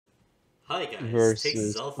Hi guys, takes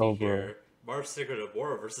versus Zelfie Obro. here. Marv Secret of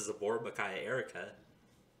Bora versus Abora Micaiah Erica.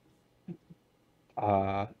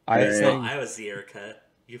 I It's not think I was the Erica,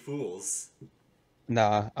 you fools.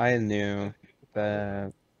 nah. I knew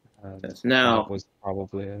that Yes. Bot Now, was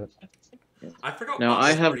probably it. I forgot now Bot I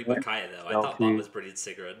was have pretty Micaiah though. I thought Bot Zelfie. was pretty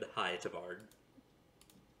Sigrid. Hi to Bard.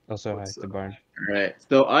 Also, hi What's to Barn. right.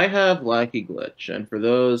 So I have Lackey Glitch, and for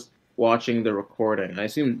those watching the recording, I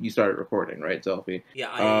assume you started recording, right, Zelfie? Yeah,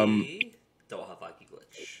 Um, I don't have Lucky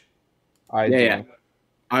Glitch. I yeah, do. yeah.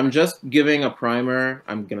 I'm just giving a primer.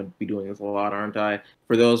 I'm gonna be doing this a lot, aren't I?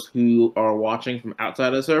 For those who are watching from outside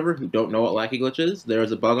of the server who don't know what Lackey Glitch is, there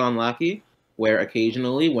is a bug on Lackey where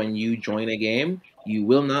occasionally when you join a game, you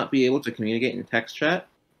will not be able to communicate in text chat.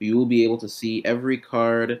 You will be able to see every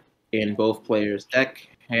card in both players' deck,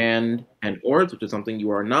 hand, and boards, which is something you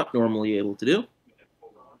are not normally able to do.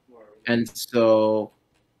 And so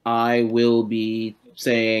I will be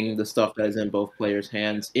saying the stuff that is in both players'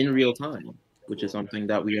 hands in real time, which is something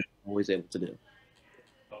that we are always able to do.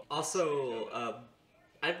 Also,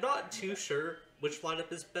 I'm not too sure which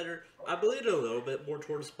lineup is better. I believe a little bit more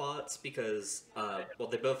towards Bots because, well,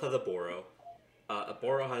 they both have the Boro.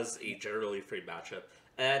 Boro has a generally free matchup,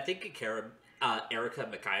 and I think Erica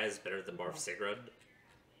Micaiah is better than Marv Sigrid.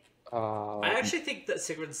 I Uh, actually think that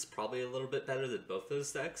Sigrid's probably a little bit better than both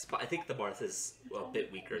those decks, but I think the Marth is a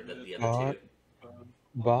bit weaker than the other two. Bot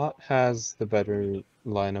Bot has the better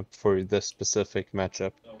lineup for this specific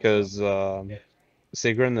matchup because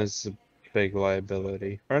Sigrun is a big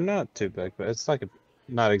liability, or not too big, but it's like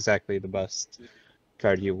not exactly the best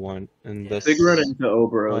card you want in Yeah. Sigurd this into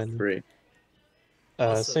Obero line. 3.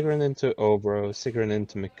 Also, Sigrun into Obro, Sigrun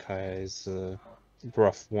into Micaiah is a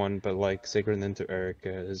rough one, but like Sigrun into Erica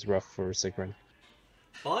is rough for Sigrun.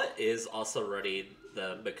 Bot is also running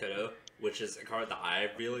the Makoto, which is a card that I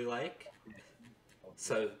really like.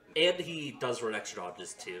 So, and he does run extra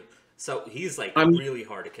dodges too. So he's like I'm really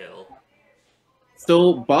hard to kill.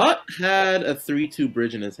 so Bot had a 3/2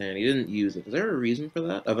 bridge in his hand. He didn't use it. Is there a reason for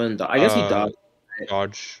that? Other than I guess he Uh, dodged. It.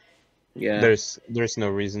 Dodge. Yeah. There's no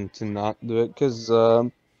reason to not do it because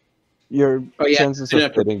your Oh yeah. chances of Yeah.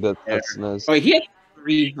 hitting that Yeah. Setsuna Oh, he has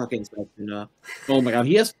 3 fucking Setsuna. Oh my god,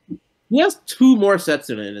 he has 2 more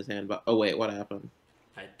Setsuna in his hand. But oh wait, what happened?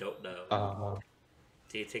 I don't know. uh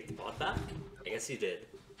Did he take the bot back? I guess he did.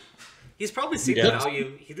 He's probably he seeing the does.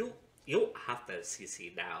 value. You don't have to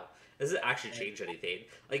CC now. It doesn't actually change anything.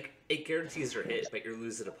 Like it guarantees your hit, but you're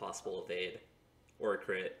losing a possible evade or a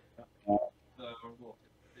crit. I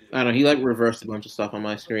don't know. He like reversed a bunch of stuff on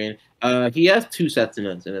my screen. He has 2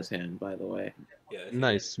 Setsunas in his hand, by the way. Yeah, I figured.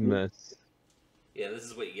 Nice miss. Yeah, this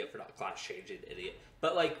is what you get for not class changing, idiot.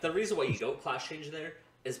 But like the reason why you don't class change there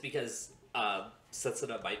is because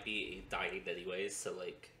Setsuna might be dying anyways, so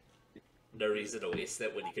like no reason to waste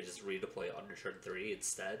it when you could just redeploy it on your turn 3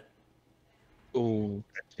 instead. Ooh,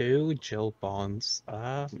 2 Jill bonds.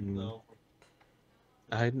 I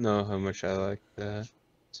don't know how much I like that,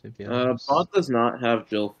 to be honest. Bot does not have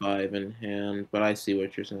Jill 5 in hand, but I see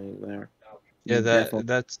what you're saying there. Yeah, You definitely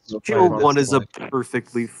that's Jill why 1 this is a line.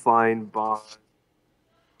 perfectly fine bot.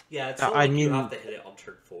 Yeah, it's not I like you have mean, to hit it on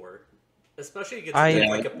turn 4. Especially against a deck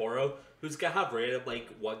I like a Boro, who's gonna have random like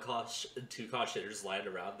 1 cost and 2 cost hitters lying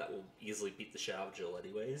around that will easily beat the shit out of Jill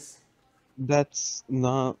anyways. that's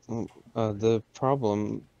not the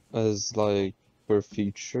problem is like for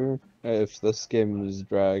future. If this game is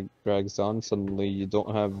drags on, suddenly you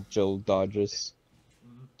don't have Jill dodges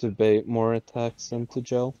to bait more attacks into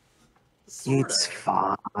Jill. Sorta. It's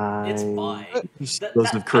fine. It's fine. He just That goes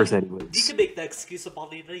that with I curse mean, you anyways. can make that excuse of on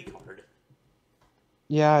any card.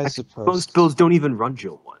 Yeah, I Actually, suppose. most builds don't even run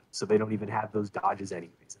Jill 1, so they don't even have those dodges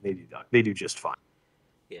anyways, and they do just fine.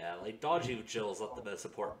 Yeah, like dodging with Jill is not the most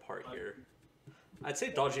important part here. I'd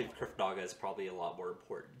say dodging with Krifnaga is probably a lot more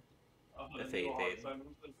important, if anything.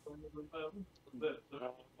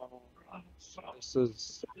 This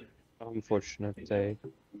is unfortunate day.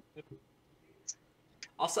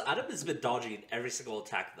 Also, Adam has been dodging every single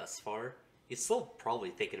attack thus far. He's still probably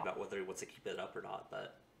thinking about whether he wants to keep it up or not,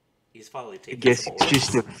 but he's finally I taking guess some he's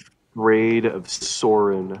just afraid of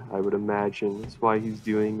Soren, I would imagine. That's why he's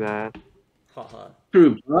doing that. Haha.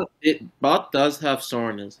 True, Bot does have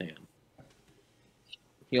Soren in his hand.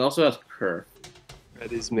 He also has Kerr.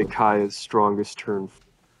 That is Micaiah's strongest turn.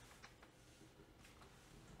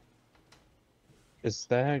 Is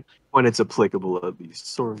that When it's applicable, at least.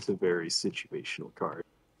 Soren's a very situational card.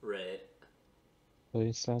 Right.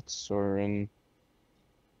 is that Soren?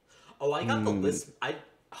 Oh, I got the list. I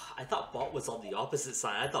thought Bot was on the opposite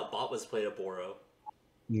side. I thought Bot was playing a Boro.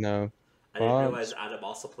 No. I didn't Bot realize Adam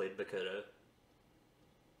also played Makoto.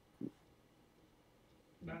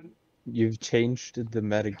 You've changed the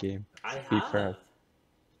metagame. I Be have. proud.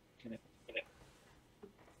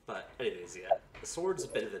 But anyways, yeah, the sword's a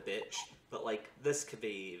bit of a bitch, but like this could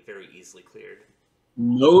be very easily cleared.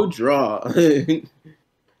 No draw. Do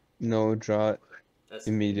No draw. That's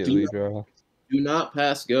Immediately draw. not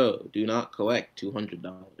pass go. Do not collect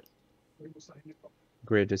 $200.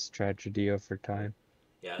 Greatest tragedy of our time.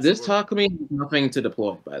 yeah. This So Takumi has nothing to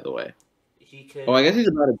deploy, by the way. he can. Oh, I guess he's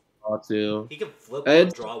about to draw too. He can flip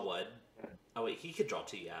It's- one, draw one. Oh wait, he can draw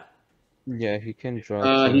two. Yeah. Yeah, he can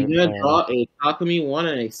draw. He's two, gonna draw a Takumi 1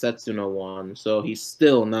 and a Setsuna 1, so he's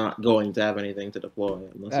still not going to have anything to deploy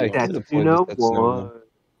unless he I wants can to. deploy Setsuna the Setsuna.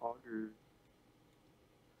 one.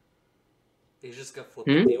 He's just gonna flip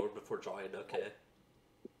Hmm? the orb before drawing. Okay.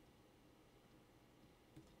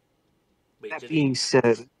 Wait, That did being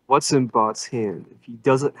said, what's in Bot's hand? If he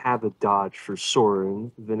doesn't have a dodge for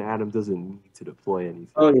Soren, then Adam doesn't need to deploy anything.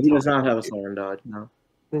 Oh, yeah, he until does not have a he- Soren dodge, no.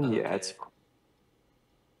 Then yeah, Okay. it's fine.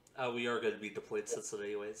 we are going to be deployed Setsuna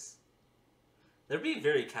anyways. They're being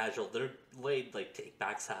very casual. They're letting like take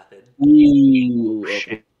backs happen. Ooh,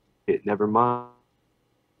 okay. Shit, never mind.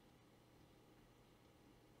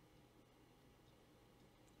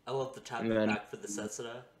 I love the tapping And then- back for the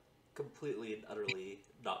Setsuna. Completely and utterly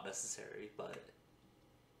not necessary, but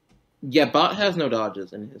Yeah, Bot has no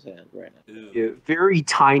dodges in his hand right now. ooh. Yeah, very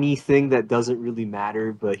tiny thing that doesn't really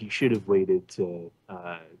matter, but he should have waited to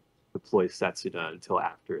deploy Setsuna until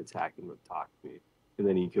after attacking with Takumi, and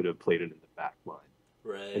then he could have played it in the back line.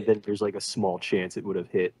 Right. And then there's like a small chance it would have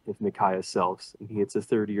hit if Micaiah selfs and he hits a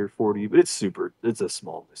 30 or 40, but it's a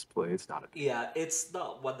small misplay. It's not a Yeah, it's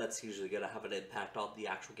not one that's usually going to have an impact on the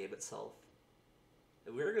actual game itself.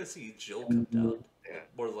 And we're going to see Jill come down. Yeah.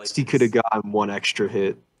 More likely. he could have gotten one extra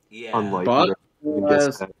hit, Yeah. unlike Bot the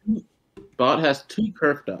rest of has, that. Bot has 2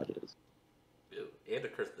 Kerf dodges. Ooh, and a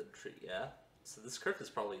curse the tree, yeah. So this curve is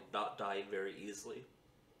probably not dying very easily.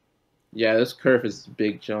 Yeah, this Kerf is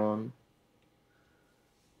Big John.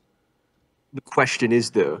 The question is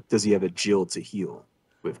though, does he have a Jill to heal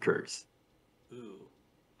with curse? Ooh.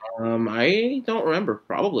 I don't remember.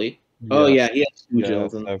 Probably. Oh yeah, he has 2 yeah,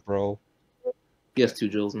 Jills. several. He has 2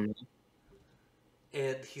 Jills in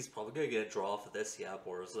there. And he's probably going to get a draw off of this, yeah.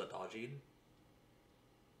 Boro's not dodging.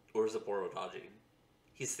 Or is it Boro dodging?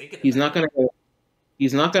 He's thinking He's about not gonna get.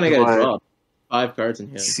 He's not gonna get a But- draw. 5 cards in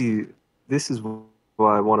hand. See, this is why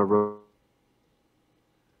I want to run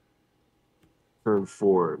turn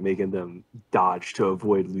 4, making them dodge to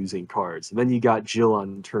avoid losing cards. And then you got Jill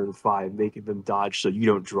on turn 5, making them dodge so you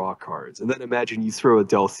don't draw cards. And then imagine you throw a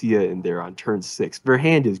Delthea in there on turn 6. Their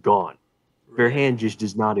hand is gone. Their Right. hand just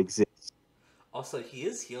does not exist. Also, he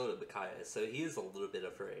is healed at Micaiah, so he is a little bit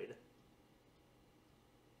afraid.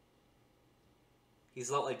 He's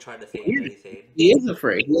not like trying to feign anything. He is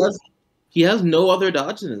afraid. He has no other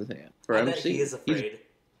dodges in his hand for I bet MC. he is afraid.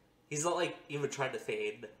 He's not like even trying to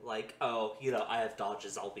feign, like, oh, you know, I have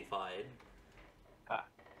dodges, I'll be fine.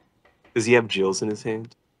 Does he have Jills in his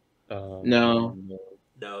hand? No.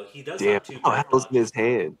 No, he does Damn, have 2 what the curve hell's in his dodges.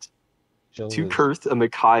 hand? Jill 2 is- Kurth, a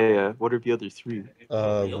Micaiah. What are the other 3?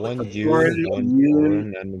 one Okay. you, Warren, one you-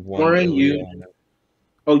 Warren, and one Warren, you- Ileana.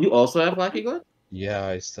 Oh, you also have Lackey Glove? Yeah,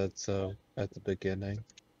 I said so at the beginning.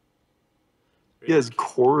 He has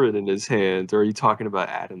Corrin in his hand, or are you talking about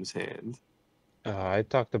Adam's hand? I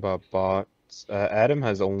talked about bots. Adam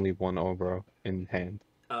has only 1 Obro in hand.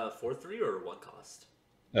 4/3 or 1 cost?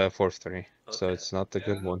 4/3. So Okay. it's not the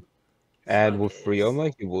good one. It's And not with his.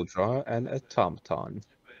 Rioma, he will draw an automaton.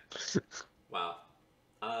 Wow.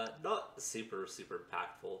 Not super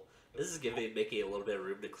impactful. This is making a little bit of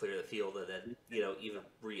room to clear the field and then, you know, even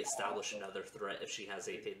reestablish another threat if she has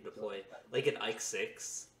anything to deploy. Like an Ike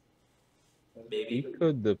 6. He Maybe.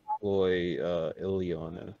 could deploy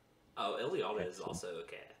Ileana. Oh, Ileana is also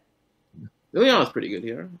okay. Liliana's pretty good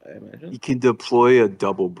here, I He imagine. can deploy a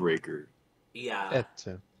double breaker. Yeah. That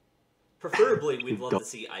too. Preferably, we'd love to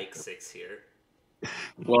see Ike 6 here.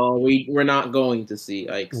 Well, we're not going to see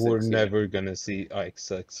Ike 6 We're here. never gonna see Ike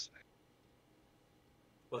 6.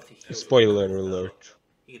 What if he heals with Spoiler Kurth, though? alert.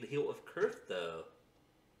 He can heal with Kurth, though.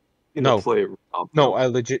 He can No. deploy No, I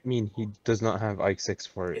legit mean he does not have Ike 6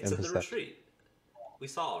 for It's in the his deck. retreat. We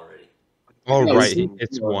saw already. Oh, No, right. we see-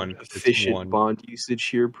 It's 1. It's efficient 1. bond usage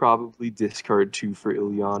here. Probably discard 2 for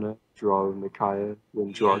Ileana, draw with Micaiah,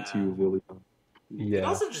 then draw Yeah. 2 with Ileana. You can Yeah.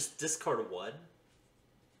 also just discard 1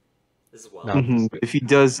 as well. No. But if he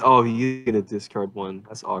does, oh, he's gonna discard 1.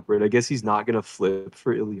 That's awkward. I guess he's not gonna flip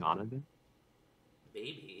for Ileana then,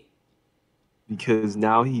 Maybe. because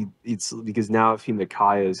now if he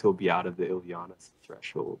Micaiahs, he'll be out of the Ileana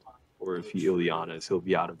threshold, or if he Ileanas, he'll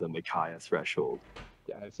be out of the Micaiah threshold.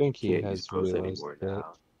 Yeah, I think he Can't use has both realized anymore that.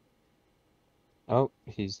 now. Oh,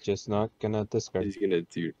 he's just not gonna discard. He's gonna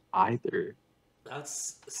do either.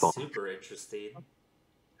 That's Fuck. super interesting.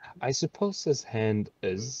 I suppose his hand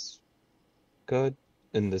is good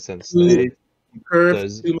in the sense Two that curves,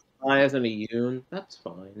 does 2 Mayas, and a Yoon. That's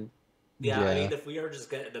fine. Yeah, I mean, if we are just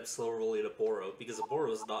gonna end up slow rolling a Boro, because a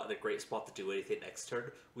Boro is not in a great spot to do anything next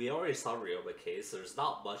turn, we already saw Ryoma K, so there's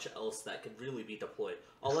not much else that can really be deployed.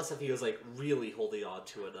 Unless if he was, like, really holding on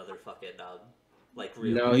to another fucking, like,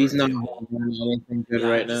 Ryoma, No, he's for not example. doing anything good Yeah,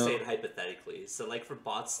 right I'm just now. saying hypothetically. So, like, from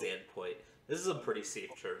bot's standpoint, this is a pretty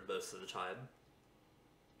safe turn most of the time.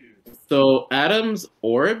 So Adam's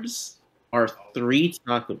orbs are 3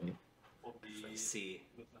 Takumi. I see.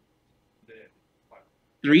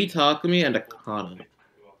 3 Takumi and a Kana.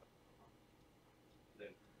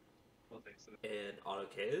 And auto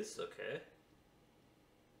Ks, okay.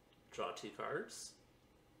 Draw 2 cards.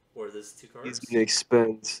 Or this 2 cards. He's gonna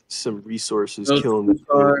expend some resources Those killing the 2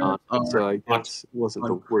 cards on, are so I guess it wasn't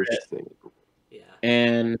the on worst crit. thing. Yeah.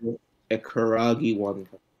 And a Kuragi 1.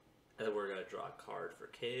 And then we're gonna draw a card for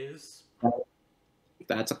Ks.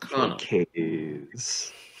 That's a Kana.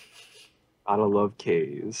 K's. Gotta love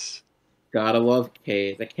K's. Gotta love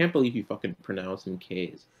K's. I can't believe you fucking pronounce him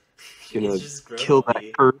K's. Gonna It's just grown kill on that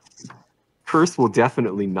me. curse. Curse will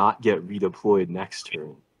definitely not get redeployed next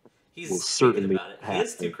turn. He's Will thinking certainly about it. He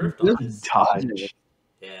has 2 curve This dodges. Dodge.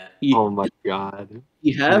 Yeah. He, Oh my god.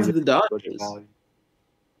 he has Gonna the get so much dodges. value.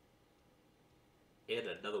 And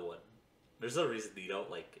another one. There's no reason you don't,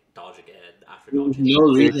 like, dodge again after There's dodging. no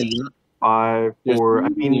reason not. 5, There's 4. I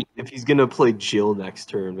no mean, reason. if he's gonna play Jill next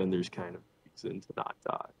turn, then there's kind of reason to not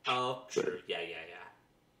dodge. Oh, But- sure. Yeah.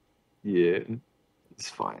 Yeah, it's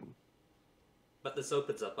fine. But this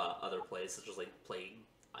opens up other plays, such as, like, playing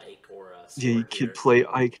Ike or Yeah, you Sword can here. play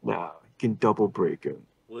Ike now. You can double break him.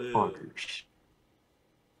 Woo. Bonkers.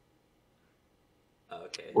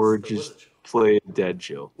 Okay. Or so just what's play Dead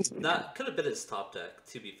Jill. that could have been his top deck,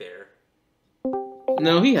 to be fair.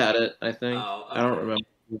 No, he had it, I think. Oh, I don't okay. remember.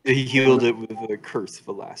 He healed it with a curse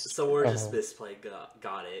velocity. So we're just Uh-huh. misplaying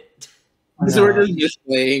got it. So we're No. just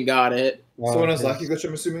displaying, got it. Someone has his- Lucky Glitch,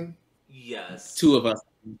 I'm assuming? Yes. 2 of us.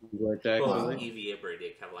 Worked, Both actually. Evie and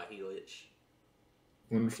Brady have Lucky Glitch.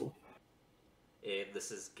 Wonderful. And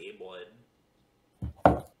this is game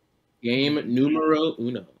 1. Game numero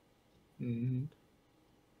uno. Mm-hmm.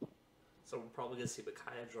 So we're probably going to see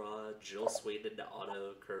Micaiah draw, Jill swing into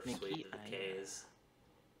auto, Curve Mickey, swing into I- Ks.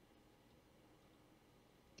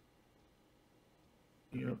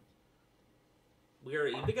 Yep. We are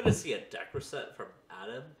even going to see a deck reset from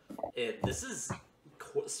Adam. And this is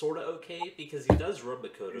sort of okay because he does run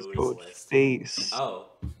Makoto in his Go list. face. Oh,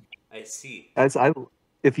 I see.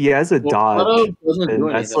 If he has a Well, dodge, Auto doesn't then do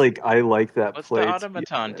that's anything. like I like that What's play. the to be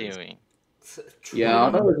automaton honest. doing? Yeah,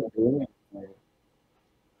 Auto doesn't do anything.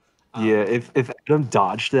 Yeah, if Adam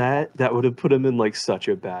dodged that, that would have put him in like such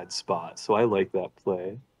a bad spot. So I like that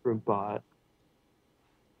play from Bot.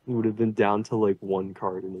 He would have been down to like 1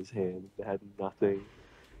 card in his hand. That had nothing.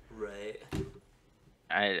 Right.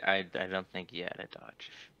 I don't think he had a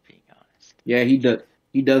dodge, being honest. Yeah, he does.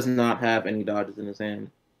 He does not have any dodges in his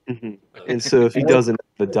hand. Mhm. Okay. And so if he doesn't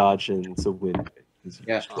have a dodge, then it's a win. He's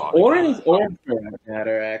Yeah. just Oh, Or my in his God. orbs for that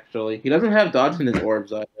matter, actually. He doesn't have dodge in his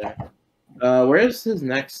orbs either. Where's his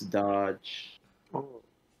next dodge?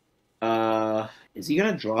 Is he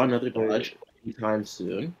gonna draw another dodge anytime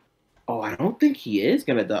soon? Oh, I don't think he is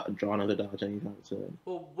gonna draw another dodge anytime soon.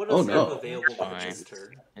 Well, what Oh, is no. available for Fine. this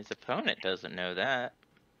turn? His opponent doesn't know that.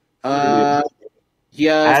 He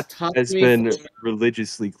has Pat Takumi has been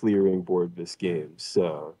religiously clearing board this game,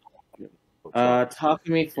 so.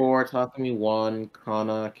 Takumi 4, Takumi 1,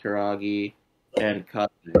 Kana, Kiragi, and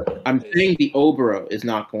Kazu. I'm saying the Oboro is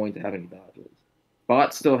not going to have any dodges.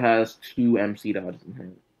 Bot still has 2 MC dodges in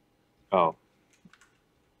hand. Oh,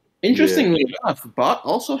 Interestingly enough, Bot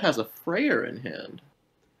also has a Freyr in hand.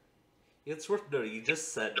 It's worth noting, you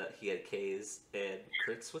just said that he had Ks and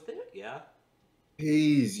crits with it, yeah?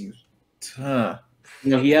 Haze, you.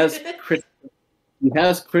 No, he has crits. He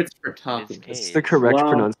has crits for His Takumi. case. it's the correct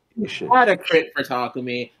Wow. pronunciation. He had a crit for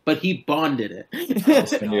Takumi, but he bonded I'll it.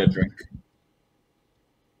 send you a drink.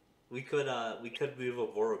 We could move a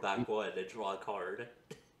Boro back 1 and draw a card.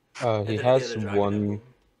 He And then has get a Dragon one. Emblem.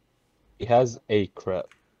 He has a crit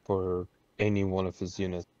for any one of his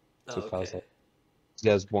units. Oh, 2000. okay. He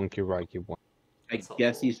has 1 Kiragi, 1. I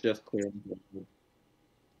guess he's just clearing.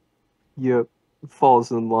 Yep.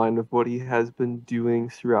 Falls in line with what he has been doing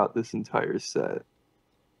throughout this entire set.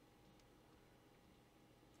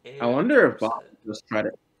 I wonder if Bot just tried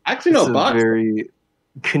it. Actually, It's no, a Bot. very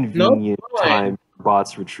convenient fine. time for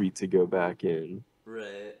Bot's retreat to go back in.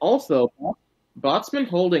 Right. Also, Bot's been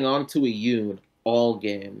holding on to a Yoon all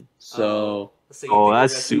game. So So you Oh, think we're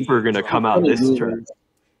that's gonna see super you gonna draw come out cards? this Gonna turn. lose.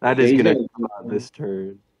 That Yeah, is he's gonna gonna come out this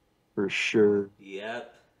turn for sure.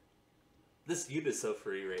 Yep. This unit's so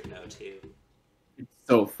free right now too. it's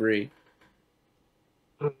so free.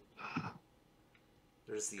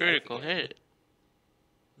 There's the Critical Ike again. hit.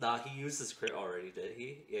 Nah, he used his crit already, did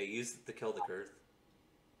he? Yeah, he used it to kill the Kurth.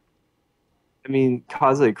 I mean,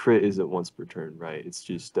 Kaze crit isn't once per turn, right? It's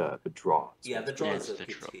just a draw. It's Yeah, once the per draw Yeah, is it's a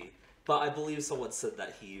the draw. PT. But I believe someone said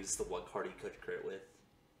that he used the one card he could crit with.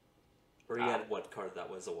 Or he had one card that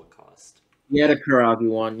was a one cost. He had a Karagi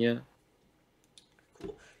one, yeah.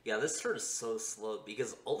 Cool. Yeah, this turn is so slow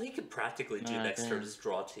because all he can practically do next turn dang. is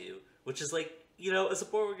draw two. Which is like, you know, as a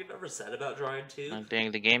board we never said about drawing two. Oh,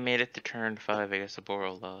 dang, the game made it to turn 5. I guess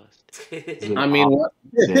Saboro lost. an I mean, what?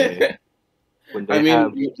 day. When they I mean,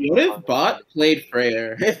 have what if Bot played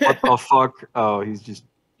Freyr? what the fuck? Oh, he's just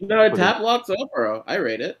No, it Put tap locks Opero. I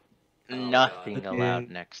rate it. Oh, Nothing God. allowed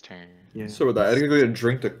Yeah. next turn. yeah. So with that, I had to go get a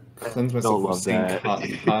drink to cleanse myself Don't from love saying that.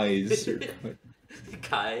 Kai's or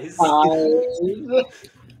Guys.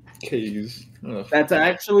 K's. Ugh. That's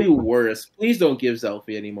actually worse. Please don't give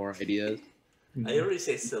Zelfie any more ideas. I already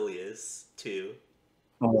say Silius, too.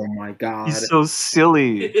 Oh my god. He's so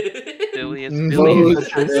silly. Silliest No, Billy. He's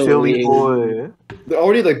such a silly boy. They're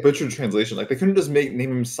already like butchered translation. Like they couldn't just name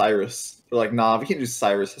him Cyrus. They're like, nah, we can't do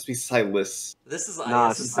Cyrus. It has to be Silas. This is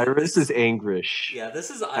Nah, IS's Cyrus is Angrish. Yeah,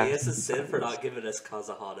 this is Has to IS's be sin for Cyrus. not giving us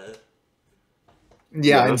Kazahana.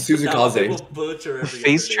 Yeah, and Now they Suzukaze. will butcher The every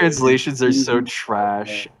face other name. translations are so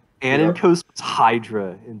trash. Anankos was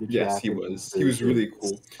Hydra in the Yes, he Japanese was. He was version. really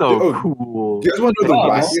cool. So Oh, cool. Do you guys want to know the Wow.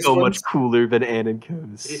 wackiest So ones? much cooler than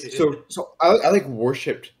Anankos. So I like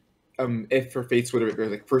worshipped if for Fates would have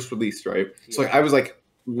like first released, right? So like Yeah. I was like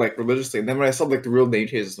religiously, and then when I saw like the real name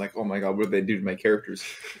changes, like oh my god, what did they do to my characters?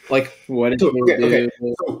 Like What did so, they okay.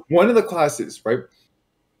 do? So one of the classes, right?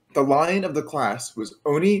 The line of the class was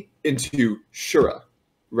Oni into Shura,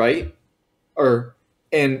 right?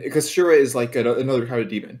 And because Shura is like another kind of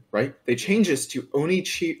demon, right? They changed this to Oni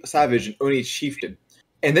Savage and Oni Chieftain.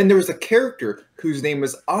 And then there was a character whose name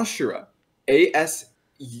was Ashura, Ashura.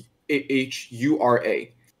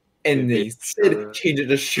 And they said change it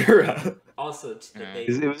to Shura. Also, Yeah.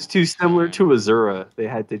 It was too similar to Azura. They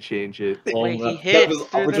had to change it. Wait, he that hit was-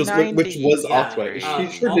 through which the was 90s. off yeah, way. He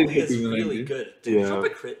Crazy. sure did Molly hit is through the really 90s. good. Did you Yeah. drop a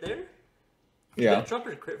crit there? He Yeah. didn't drop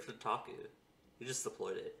a crit for Taku. He just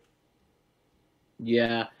deployed it.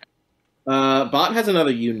 Yeah. Bot has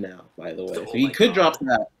another Yun now, by the way. Oh So he my could God. drop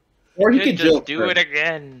that. Or he could Just jill do it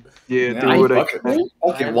again. Yeah, Yeah, they would fuck have. it.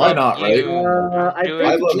 Okay, I why love not, you. right? I Do think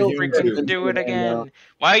I it. love Jill you could Freaking too. do it and, again.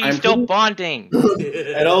 Why are you I'm still pretty- bonding?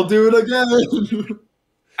 And I'll do it again.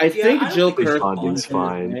 I think I don't Jill think we should Kirk bond Bonding's it.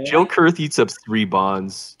 fine. Jill Kurth eats up 3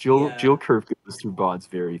 bonds. Jill Yeah. Kurth goes through bonds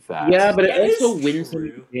very fast. Yeah, but it It also is wins him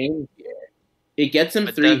true. the game here. It gets him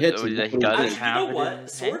But 3 does- hits. oh, and he that's what does he You did. have know it in what?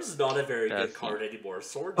 his Sword's not a very Does good he? card anymore.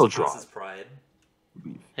 Sword's He'll past draw his prime.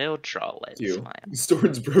 He'll draw Let's You. Smile.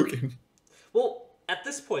 Sword's broken. Well, at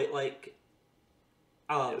this point, like,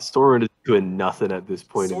 Soren is doing nothing at this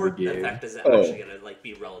point sword in the game. effect isn't Oh. actually gonna like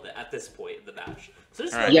be relevant at this point in the match. So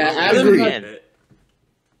just Alright. Yeah, really Adam leave had- it.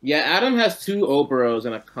 Yeah, Adam has 2 Oberos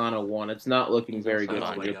and a Kana 1. It's not looking He's very also good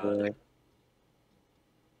on for my your God. boy.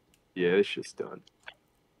 Yeah, it's just done.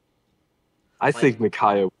 I think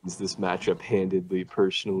Micaiah wins this matchup handedly,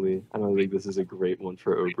 personally. I don't think this is a great one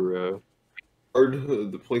for Obero. Hard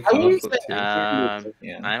to play I wouldn't conflict. say- Yeah.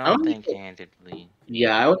 I I don't would think say- handedly.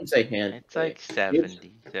 Yeah, I wouldn't say hand. It's like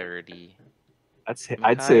 70-30. I'd say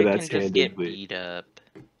Micaiah that's can just get handedly. beat up.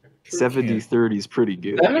 70-30 is pretty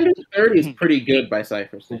good. 70-30 is pretty good by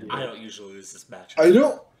Cypher standards. I don't usually lose this match. I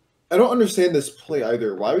don't understand this play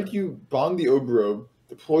either. Why would you bond the Obero,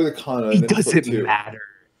 deploy the Kana, and It then flip doesn't 2? matter.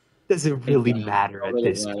 Doesn't really matter at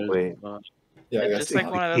this point. Yeah, I It's guess just like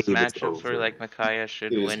the one of those game is matchups where over. like Micaiah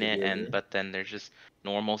should It is win it, over. and but then there's just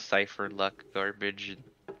normal Cypher luck garbage.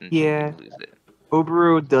 And Yeah. you lose it.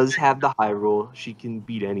 Obero does have the high roll. She can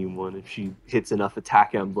beat anyone if she hits enough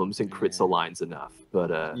attack emblems and crits the lines enough. But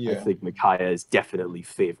I Yeah. think Micaiah is definitely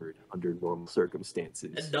favored under normal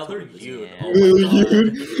circumstances. Another Yoon. Yeah. Oh my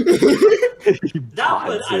God. He That one,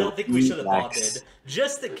 bonds I it. don't think we should have Relax. bonded.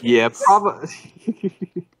 Just in case. Yeah, probably.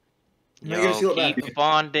 Am I gonna steal Yo, it keep back?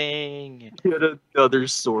 bonding. Get another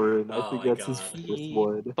Soren. I Oh think my that's his God. fourth Keep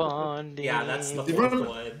one. bonding. Yeah, that's the Does he fourth run-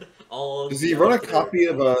 one. All Does he the run a other- copy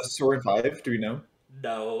of Soren 5? Do we know?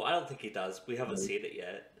 No, I don't think he does. We haven't seen it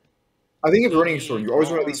yet. I think if running Soren, you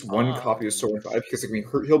always run at least one copy of Soren 5 because like,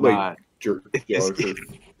 he'll Nah. like jerk.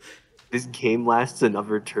 This game lasts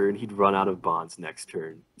another turn. He'd run out of bonds next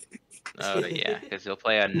turn. Oh yeah, because he'll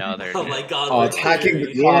play another. Oh my Jill. god. Oh, we're attacking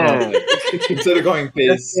the Terry. Yeah. Instead of going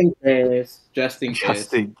Just Fizz. in case. Just in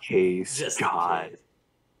Just case. in case. Just in God. case.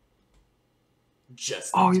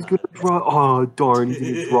 Just Oh, in he's gonna time. draw. Oh, darn. He's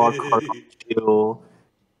gonna draw a card on Jill.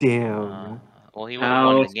 Damn. Well, he would have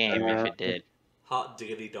won the How game if sad. it did. Hot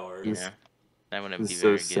diggity darn. He's- Yeah, that wouldn't This be is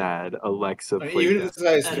very so good. sad. Alexa I mean, played even that. if this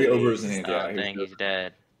guy has 3 Enemies. overs in hand, I yeah. don't think he's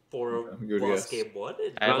dead. For Good lost guess. game 1.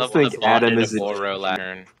 And I don't love think the bot Adam and is the in- Boro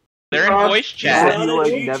lantern. They're in Bot- voice He's chat. not he a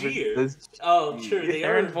like GG. never says. Oh, sure, they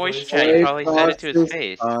They're are in voice voice chat. chat. He probably said it to his Bots is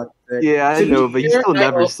face. toxic. Yeah, I To be know, but he fair, still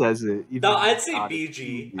never I- says it. even No, when I'd he's say not a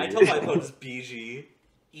BG. I idiot. told my opponents BG.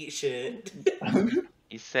 Eat shit.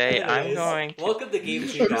 You say, I'm Anyways, going to welcome to Game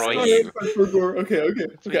 2, destroy guys. you. Okay.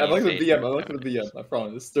 what I you like the say, VM. I like the Tony. VM. I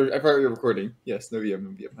promise. I forgot you're recording. Yes, no VM. No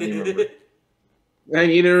VM. I remember. I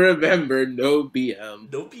need to remember no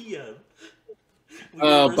BM. No PM. We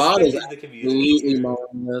are Bot is respecting the community. absolutely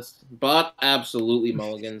mulligan this. Bot absolutely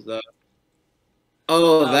mulligans that.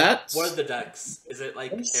 Oh, that's What are the decks? Is it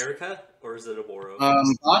like Erica or is it a Boro?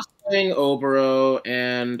 Bot's playing Obero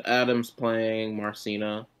and Adam's playing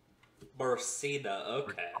Marcina. Marcina,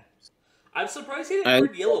 okay. I'm surprised he didn't I-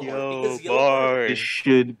 bring Yellow Mark because Yellow Mark. This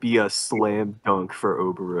should be a slam dunk for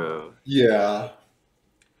Obero. Yeah.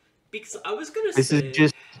 Because I was gonna This say. is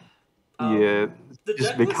just The just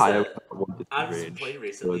deck list Mikhail that wanted to I've range. played so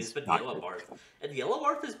recently it's has been not Yellow good. Marth. And Yellow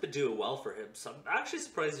Marth has been doing well for him, so I'm actually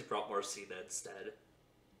surprised he brought Marcina instead.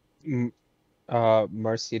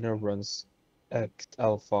 Marcina runs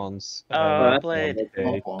Alphonse. Blade.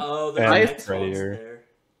 Okay, Oh, there's And an X Prayer. there.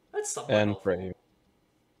 That's somewhat and helpful. Prayer.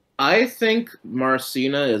 I think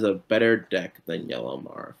Marcina is a better deck than Yellow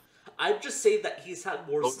Marth. I'm just saying that he's had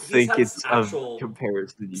more. I don't He's think had it's actual a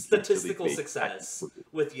comparison. You statistical can really make success technically.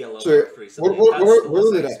 with Yellow So, Marth recently. what That's are the the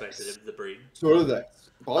most I decks? expected him to bring. So what are the decks?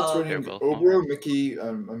 Bot's Oh, they're running both Obero, Mickey.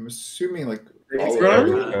 I'm assuming like It's all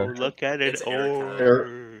Erica. of Look at it. It's Erica.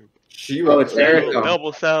 Eric. She-Ra. Oh, it's Erica.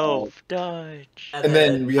 Double self. Dodge. And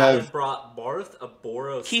then we Adam have- brought Marth, a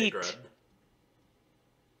Boro, Keat. Sigrun.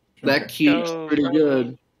 That keeps Go. pretty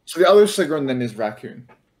good. So the other Sigrun then is Raccoon.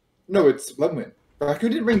 No, it's Lemwin.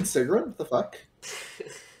 Raccoon didn't bring Sigrun? What the fuck?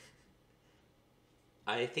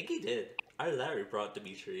 I think he did. Either that or he brought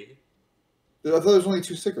Dimitri. I thought there was only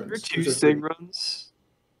 2 Sigruns. There are 2 Or is there 3? Sigruns.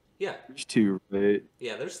 Yeah, There's 2, right?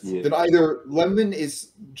 yeah. There's Yeah. Then either Lemon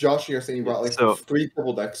is Josh here saying he brought like So- 3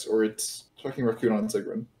 purple decks, or it's fucking Raccoon on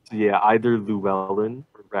Sigrun. So yeah, either Llewellyn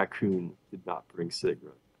or Raccoon did not bring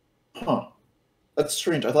Sigrun. Huh. That's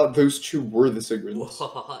strange. I thought those 2 were the Sigruns.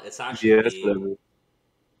 it's actually Yeah, that's whatever.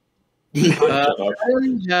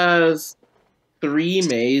 Adam has 3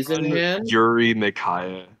 Maze in hand. Yuri,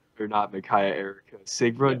 Micaiah. Or not Micaiah, Erica.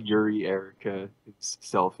 Sigrun, Yuri, Erica. It's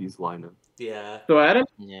Selfie's lineup. yeah. So Adam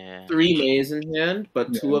Yeah. has 3 Maze in hand,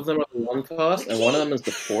 but 2 of them are the 1 cost, and one of them is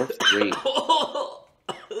the 4th rate.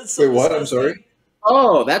 That's so Wait, what? I'm disgusting. sorry?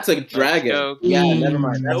 Oh, that's a dragon. go. Yeah, never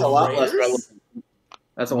mind. That's No a lot less rares? relevant.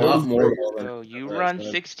 That's a No lot more rares. relevant. So you That's run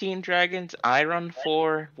good. 16 dragons, I run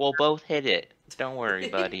 4. We'll both hit it. Don't worry,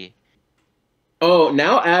 buddy. Oh,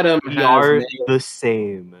 now Adam We has are May. the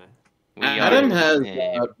same. We Adam are has the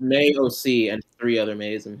same. May OC and 3 other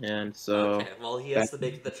Mays in hand, so Okay, well, he has to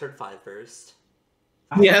make the turn 5 first.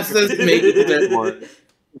 he has to make it their one.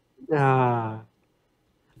 Ah.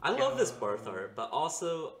 I love this Marth art, but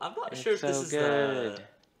also, I'm not It's sure if this so is good. the.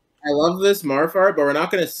 I love this Marth art, but we're not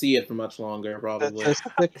going to see it for much longer, probably.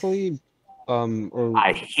 Statistically, or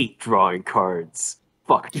I hate drawing cards.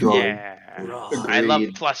 Fuck drawing. Yeah. Raw. I love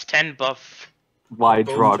Agreed. plus 10 buff. Why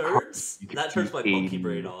Both draw turns? cards? You could That turns do my 80. bookkeep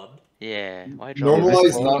rate on. Yeah. Why draw Normalize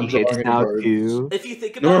this? not He drawing hits any now cards. too. If you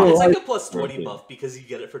think about it, it's like a plus 20 Okay. buff because you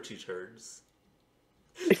get it for 2 turns.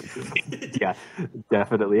 Yeah,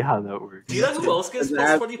 definitely how that works. Do you know who else gets plus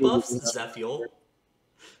That's 20 cool. buffs? Zephiel.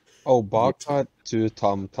 oh, Bot got 2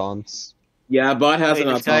 Tom Tons. Yeah, Bot has Wait,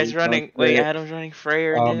 an this guy's automaton. running. Wait, Adam's running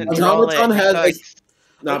Freyr and didn't draw it. Automaton has a- Sucks.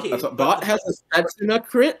 No, Okay, but- Bot has a Setsuna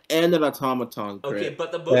crit and an Automaton crit. Okay,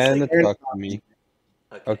 but the most. And like, it's Akumi.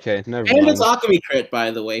 Okay, never And mind. it's Akumi crit,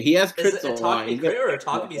 by the way. He has is crits it a lot. Atagami He's Crit got- or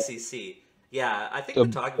Atagami CC? Yeah, I think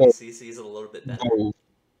The Atagami both. CC is a little bit better. Both.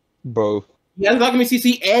 Both. He has Akumi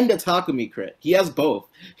CC and a Takumi crit. He has both.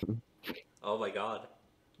 Oh my god.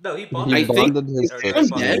 No, he bought He I it. think- bonded his Or Adam's first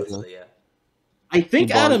bought dead. it, one. yeah. I think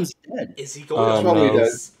He bond- Adam's dead. Is he going Uh, on no.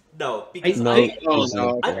 this? No, because No, I Oh, he's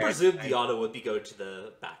no. not. I presumed the auto would be going to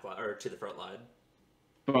the back line or to the front line.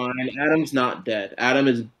 Fine. Adam's not dead. Adam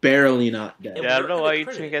is barely not dead. Yeah, Yeah, I we're don't know gonna why you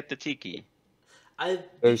crit two it. get the Tiki.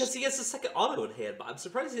 Because he has a second auto in hand, but I'm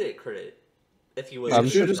surprised he didn't crit it. If he was I'm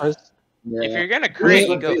should've just just- If you're gonna Yeah, crit,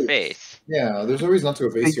 you go face. face. Yeah, there's no reason not to go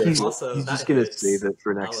I face think here. Also, he's that just gonna hits. save it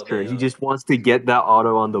for next turn. He Alabama. just wants to get that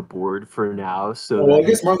auto on the board for now, so Well, I that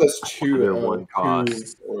guess Marv has two, under one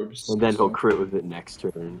cost. two orbs. and then he'll so- crit with it next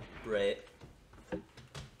turn. Right.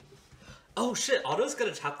 Oh shit! Auto's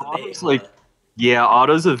gonna tap the May. Auto's like- Yeah,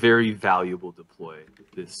 auto's a very valuable deploy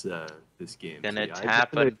this this game. Gonna yeah, I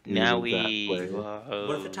tap a definitely agree with that Nowie. play. Whoa.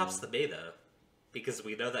 What if it taps the May though? Because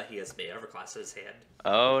we know that he has May Everclass in his hand.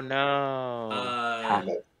 Oh no. Tap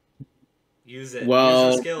it. Use it. Well,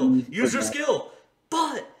 use your skill. Use your skill.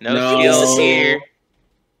 But no no. skills here.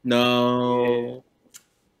 No.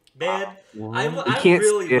 man, I can't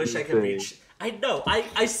really stand wish I could the reach. I know.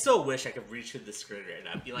 I so wish I could reach through the screen right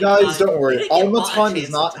now. And be like, Guys, don't you worry. didn't get bought a Automaton chance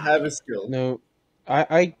does not to have tap a it. skill. No,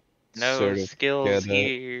 I No sort of skills get it.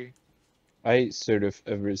 here. I sort of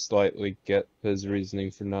ever slightly get his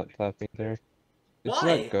reasoning for not tapping there. It's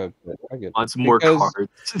Why? not good, but I get it. Wants more Because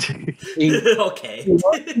cards. Okay. He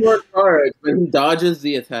wants more cards, but he dodges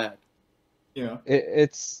the attack. Yeah.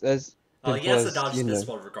 it's as Oh, he has to simple as, dodge you this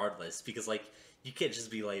know, one regardless, because like you can't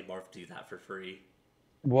just be letting Marv do that for free.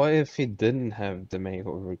 what if he didn't have the main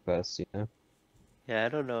overclass, you know? Yeah, I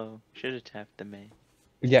don't know. Should have tapped the May.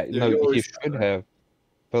 Yeah, Yeah, no, you he always should have.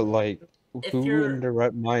 But like, If who you're- in their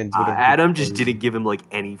right mind would have Adam just deployed- didn't give him like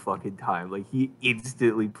any fucking time. Like he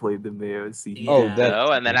instantly played the Mayo. See, Oh, Yeah. that-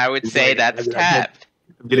 No, and then I would He's say like, that's I'm tapped.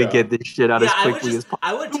 gonna Yeah. get this shit out Yeah, as I would quickly just. as possible.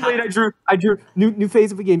 I would Too tap. late, I drew new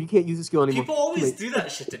phase of the game. You can't use the skill anymore. People Too always late. do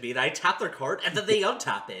that shit to me, and I tap their card, and then they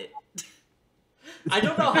untap it. I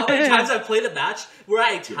don't know how many times I've played a match where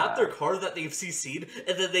I tap their card that they've CC'd,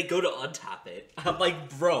 and then they go to untap it. I'm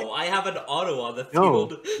like, bro, I have an auto on the No,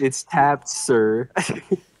 field. it's tapped, sir.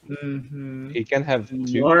 Mm-hmm. He can have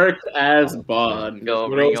two. Mark as Bond. Go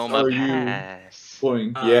What else Ryoma are you pass.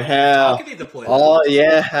 Pulling. Yeah. Takumi deploy. Oh, No,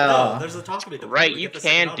 yeah. there's a Takumi deploy. Right, We you get the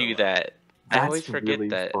second can auto do out. that. I That's always forget really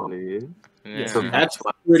that. funny. Yeah. So That's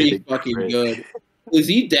why pretty did it fucking crit? good. Is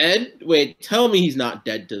he dead? Wait, tell me he's not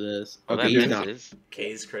dead to this. Well, Okay, that he's not. misses.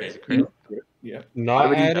 K's crit. Crit. Yeah. Why Not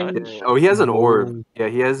would he adding. die? Oh, he has an orb. will- Yeah,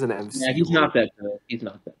 he has an MC. Yeah, he's orb. not dead to this. He's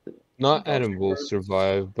not dead to this. Not Adam will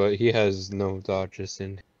survive, but he has no dodges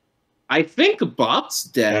in. I think Bot's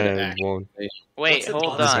dead. And actually. won't. Wait, What's it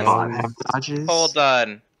hold on? on. Bot have dodges? Hold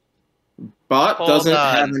on. Bot Hold doesn't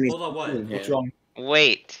on. have any. Hold on, what? in What's him. wrong?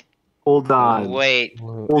 Wait. Hold on. Wait.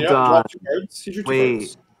 Hold Yeah, on. drop two cards. Use your two Wait.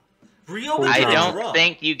 cards. Rio Hold I on. don't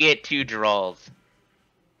think you get 2 draws.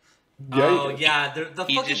 Yeah, Oh you- yeah, the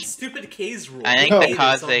He fucking just- stupid K's rule. I think No. the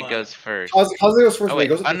Hated so Kaze much. goes first. Kaze goes first. Oh, He wait.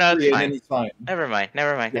 goes up Oh, to no, it's 3, and fine. then he's fine. Never mind.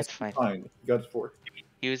 That's Yes, fine. Fine. He got 4.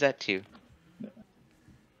 He was at 2.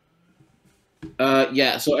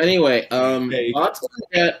 Yeah. So anyway, Okay. Bot's gonna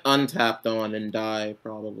get untapped on and die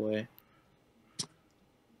probably.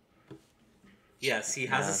 Yes, he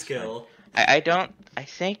has a that's skill. I don't. I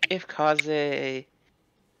think if Kaze.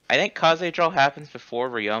 I think Kaze draw happens before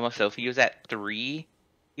Ryoma, so if he was at 3,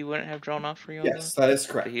 he wouldn't have drawn off Ryoma. Yes, that is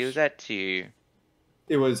So correct. he was at 2.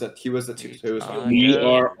 He was at 2, so it was Oh, We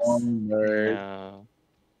no. are on nerd. No.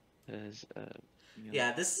 'Cause, you know.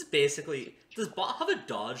 Yeah, this is basically. Does Bot have a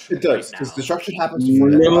dodge? It does, right because now? destruction happens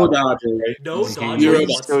before that. No dodges. No Zero dodges dodge.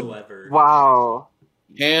 whatsoever. Wow.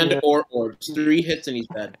 Hand Yeah. or orbs. 3 hits and he's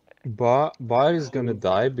dead. Bot is gonna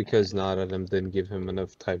die because not Adam didn't give him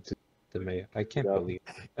enough time to May. I can't Yep. believe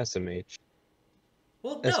SMH.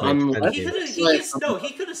 Well, That's no, makes he sense. could have. He Like, just no.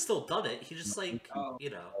 He could have still done it. He just like you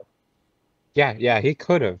know. Yeah, he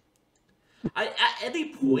could have. At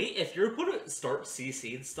any point, if you're going to start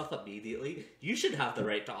CCing stuff immediately, you should have the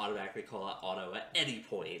right to automatically call out auto at any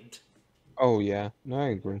point. Oh yeah, no, I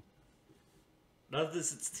agree. None of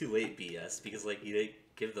this it's too late BS because like you didn't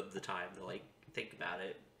give them the time to like think about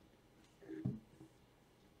it.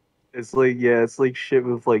 It's like, yeah, it's like shit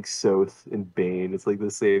with like Soth and Bane. It's like the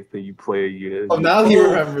same thing. You play a unit. Oh, now he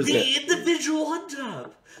remembers the it. individual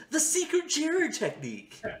untap, the secret Jared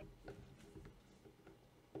technique.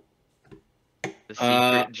 The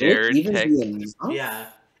secret Jared even pick. do enough? Yeah,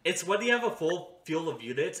 it's when you have a full field of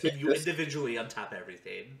units and you Yes. individually untap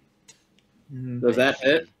everything. Does that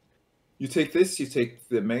hit? You take this, you take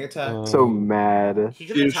the mega attack. So mad. He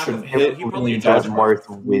could have You tapped. should He hit probably when That dodged Marth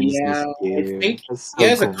Marth. wins Yeah, this I game. think That's so He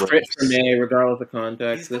has a crit gross. for May, regardless of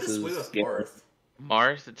context. He's gonna This swing is with yeah. Marth.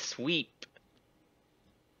 Mars, it's sweep.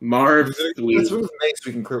 Marv Let's sweet. move next.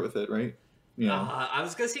 We can crit with it, right? Yeah. I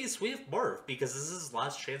was gonna say swing with Marth because this is his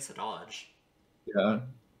last chance to dodge. Yeah.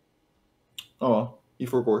 Oh well.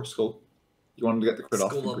 E4 bore skull. You wanted to get the crit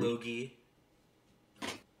off. Skull Agreed.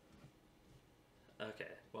 emoji. Okay,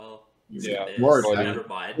 well. Yeah. it is. Mark, Never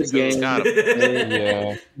mind. Good game. Got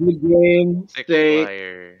Yeah. Good game. Six Stay.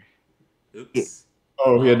 flyer. Oops.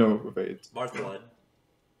 Oh, he had no evades. Marth won.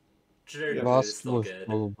 Generic Yeah. Blue is Lost still with good.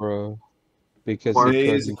 Obro because Marth he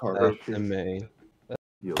is a couldn't card. tap the May.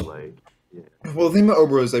 Feel like, yeah. Well, the thing about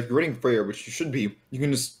Obro is, if you're running Freyr, which you should be, you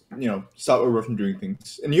can just, stop Obro from doing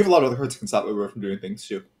things. And you have a lot of other cards that can stop Obro from doing things,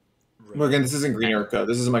 too. Right. Well, again, this isn't Green Erica.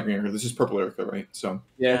 This isn't my Green Erica. This is Purple Erica, right? So,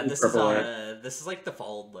 Yeah, it's this purple is hair. this is like the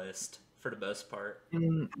fallen list for the most part.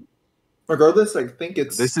 regardless, I think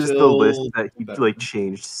it's This is the still list that he better. like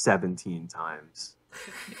changed 17 times.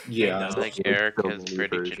 Yeah. I know. Like So Erica's many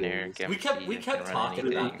pretty versions. generic. We kept MC, kept can run talking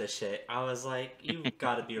about anything. this shit. I was like, you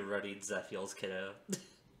gotta be running Zephiel's kiddo.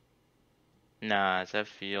 Nah, that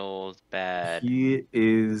feels bad. He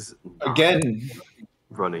is not Again,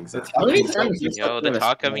 running that's Zelfie. How many happening. times is Yo, the gonna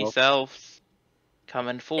talk of me spell? self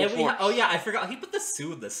coming full And we force. oh yeah, I forgot he put the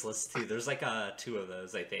Sue in this list too. There's like 2 of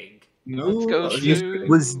those, I think. No, Let's go, he's Sue.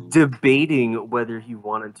 Was debating whether he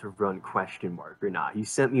wanted to run question mark or not. He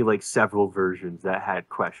sent me like several versions that had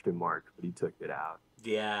question mark, but he took it out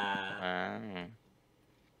Yeah.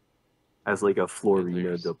 as like a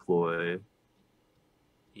Florina Googlers. deploy.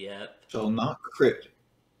 Yep. shall not crit.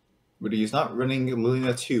 But he's not running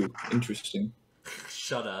Lilina 2. Interesting.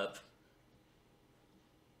 Shut up.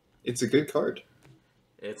 It's a good card.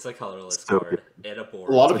 It's a colorless So card and a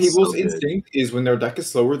board. A lot of It's people's so good. instinct is when their deck is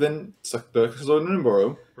slower than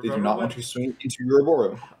Emboro, they do Remember not when- want to swing into your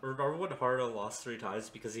Emboro. Remember when Hardo lost 3 times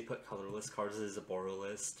because he put colorless cards in his Zaboro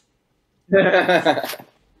list?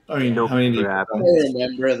 I mean, No how many do you crap. I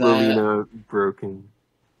remember that. Lilina broken.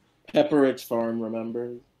 Pepperidge Farm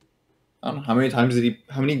remembers. I don't know how many cards did he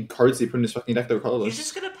put in his fucking deck that were colorless? He's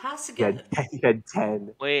just gonna pass He had, again. he had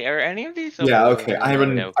 10. Wait, are any of these? Yeah, Zaboro okay. or I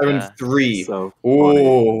run Noka? 3. So funny.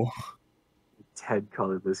 Oh, 10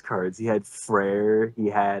 colorless cards. He had Freyr. He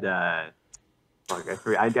had fuck, I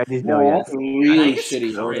forget. I just know he had. That's really Nice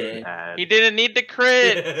shitty crit. order. Had. He didn't need the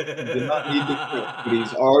crit. did not need to crit, but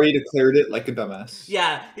he's already declared it like a dumbass.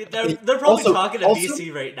 Yeah, they're probably Also- talking to also-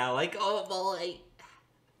 BC right now, like, oh boy.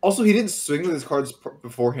 Also, he didn't swing with his cards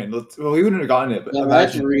beforehand. Well, he wouldn't have gotten it, but No,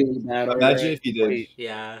 that's imagine, really bad order. imagine if he did. Wait,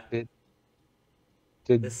 Yeah, did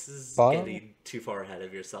this is Bottom? getting too far ahead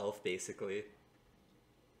of yourself, basically.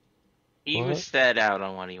 He What? was set out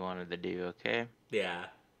on what he wanted to do. Okay. Yeah.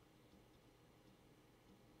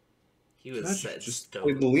 He was Imagine set just stone.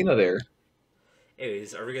 played Lilina there.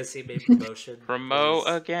 Anyways, are we gonna see main promotion? Promote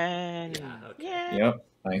please? again. Yeah, okay. Yeah. Yep,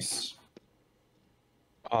 nice.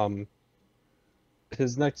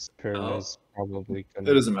 his next turn Oh. is probably It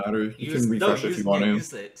gonna. doesn't matter. You can refresh if you want to.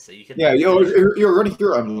 Use it, so you can. Yeah, you're running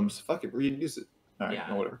hero emblems. Fuck it, reuse it. Alright, Yeah.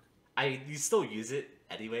 no, whatever. You still use it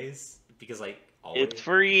anyways because like always. It's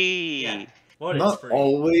free. Yeah. What is Not free?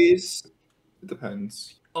 always. It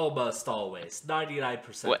depends. Almost always.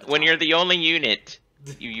 99%. When you're the only unit,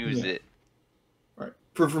 you use Yeah. it. Right.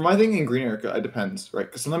 For my thing in Green Erica, it depends, right?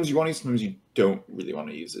 Because sometimes you want to use, sometimes you don't really want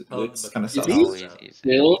to use it. Oh, It's but kind of you sucks. do? Always use it.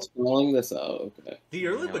 Still spelling this out. Okay. The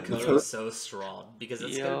early Yo, Makoto Makoto. is so strong because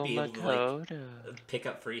it's gonna Yo, be able to Makoto. like pick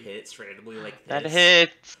up free hits randomly like That this.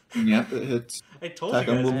 hits. Yeah, it hits. I told Attack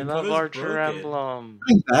you guys, emblem. I love Makoto's Archer broken. Emblem.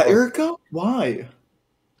 That Erica? Why?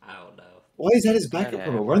 I don't know. Why is that his backup promo?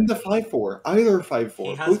 Whatever. Run the 5-4. Either 5-4.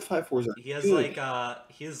 He has- Both 5-4s are He has good. like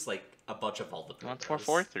a bunch of all the. What's for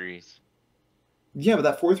promos. 4-3s? Yeah, but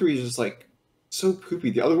that 4-3 is just like so poopy.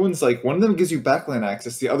 The other one's like one of them gives you backline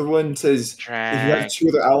access. The other one says if you have Track. 2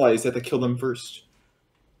 other allies, you have to kill them first.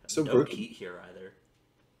 So no broken. Keat here either.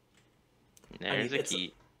 There's a it's-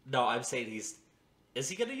 key. No, I'm saying he's. Is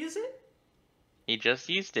he gonna use it? He just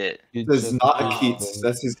used it. You That's just not Oh. a Keats.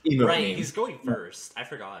 That's his emote Right, name. he's going first. I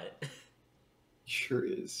forgot. Sure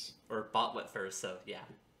is. Or bot went first, so yeah.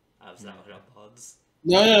 I was out on pods.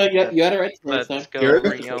 No, you had it right the first Let's time. go, Garrett?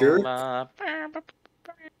 Ryoma.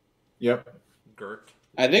 Yep. Gurk.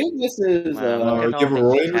 I think this is. Wow. Do Look you at have all a the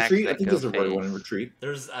rolling attacks retreat? I that think go there's a rolling one in face. retreat.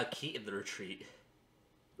 There's a Keat in the retreat.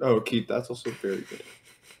 Oh, Keith, that's also very good.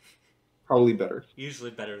 Probably better. Usually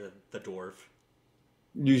better than the dwarf.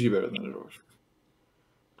 Usually better than a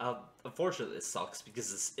dwarf. Unfortunately, it sucks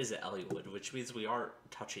because this isn't Elliowood, which means we aren't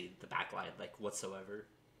touching the backline like whatsoever.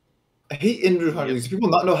 I hate individual cards. Do people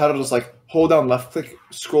not know how to just like hold down left click,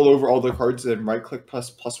 scroll over all the cards, and right click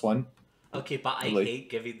 +1? Okay, but I Like- hate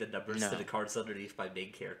giving the numbers No. to the cards underneath my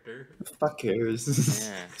main character. Fuck cares.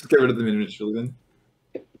 Yeah. Just get rid of them individually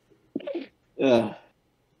then. Ugh.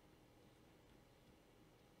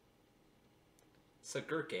 So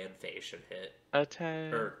Gurk and Faye should hit.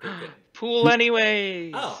 Attack. Or Gurk and... Pool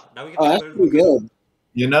anyways. Oh, now we get Oh, to that's clear pretty the- good.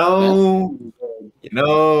 You know,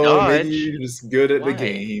 Dodge? maybe you're just good at Why? the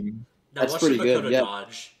game. Now That's watch pretty Makoto good, yeah.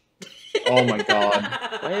 dodge. Oh my god.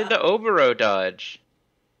 Why did the Obero dodge?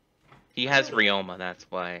 He has Ryoma, that's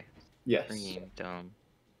why. Yes. Green dome.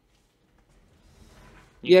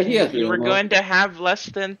 Yeah, he has You were Ryomo. going to have less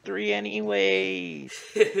than 3 anyways.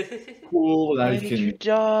 Cool. Now Why you did can you flip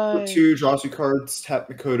die? 2, draw 2 cards, tap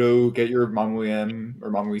Mikoto, get your Mamui M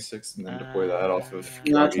or Mamui 6, and then deploy that off of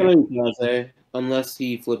No, it's Kagi. gonna be Kaze, unless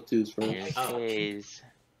he flip 2s first. Here's Oh. Hayes.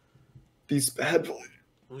 These bad boys.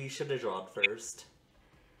 We should have drawn first.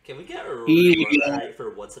 Can we get a He- run rate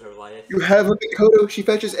for once in our life? You have a Mikoto. She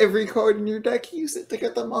fetches every card in your deck. Use it to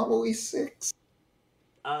get the Mamui 6.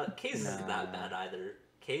 K's isn't that bad either.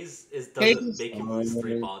 K's K's doesn't is make you lose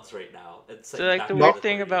 3 fine. bonds right now. It's So like the back weird to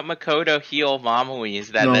thing 3. about Makoto heal Mamui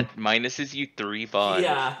is that No. that minuses you 3 bonds.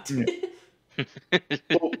 Yeah.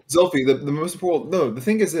 Well, Zelfie, the most important. No, the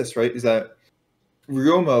thing is this, right? Is that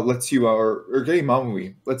Ryoma lets you, or getting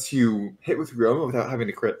Mamui lets you hit with Ryoma without having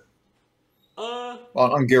to crit.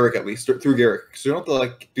 On Garrick at least, through Garrick. So you don't have to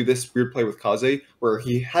like do this weird play with Kaze where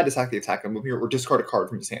he had to sack the attack and move here or discard a card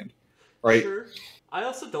from his hand, right? Sure. I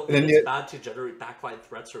also don't And think then it's bad to generate backline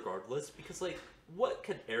threats regardless, because like, what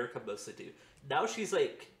can Erica mostly do? Now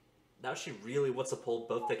she really wants to pull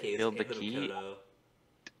both the K's Build and the the key. Mikoto.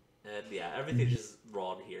 And yeah, everything's just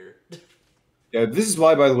wrong here. Yeah, this is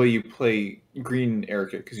why, by the way, you play Green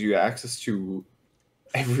Erica because you have access to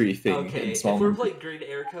everything. Okay, in if small we're numbers. playing Green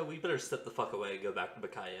Erica, we better step the fuck away and go back to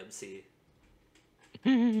Makai MC.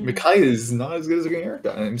 Makai is not as good as Green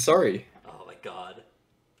Erica. I'm sorry. Oh my god.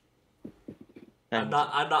 I'm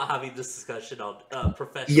not having this discussion on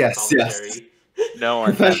professional Yes, commentary. No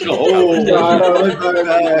one's Professional. having Oh commentary. god, I was so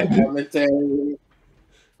bad. Commentary.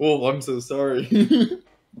 Oh, I'm so sorry.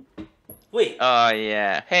 Wait, Oh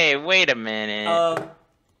yeah. Hey, wait a minute.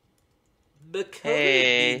 Makoto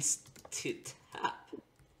Hey. needs to tap,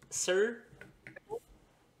 sir.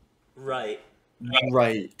 Right.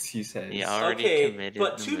 Right, he says. He already Okay, committed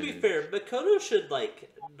but the to be move. fair, Makoto should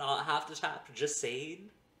like not have to tap. Just saying.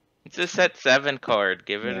 It's a set 7 card.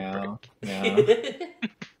 Give it a Yeah, break. yeah.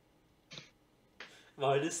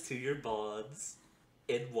 -2 your bonds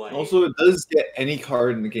in white. Also, it does get any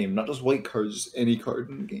card in the game, not just white cards, just any card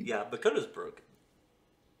in the game. Yeah, Makoto's broken.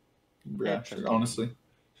 Yeah, sure, honestly.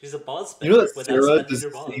 She's a bond You spender know that without Sarah spending does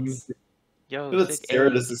your the bonds. same. Yo, You know that sick Sarah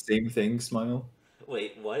egg. does the same thing. Smile.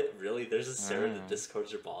 Wait, what? Really? There's a Sarah Oh. that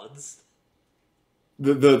discards your bonds?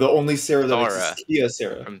 The only Sarah that Zora. exists. Kia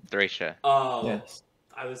Sarah. From Thracia. Oh, Yes.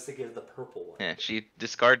 I was thinking of the purple one. Yeah, she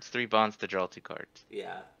discards 3 bonds to draw 2 cards.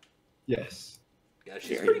 Yeah, Yes. yeah,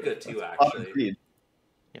 she's Very pretty good. good too, Oh, actually. agreed.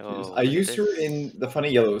 Yo, I used her in the funny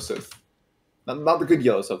yellow Sith. Not the good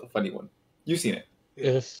yellow Sith, the funny one. You've seen it.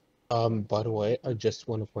 Yeah. If by the way, I just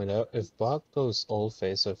want to point out if bot goes old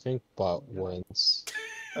face, I think bot wins.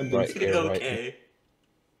 I think, Right so. here, right Okay.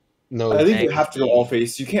 No, I think you Thank have to go you. all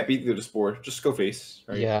face. You can't beat the Spore. Just go face.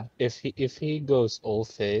 Right? yeah. If he goes old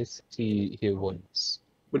face, he wins.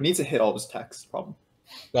 But it needs to hit all of his attacks. Problem.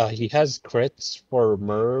 He has crits for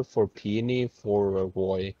Mur, for Peony, for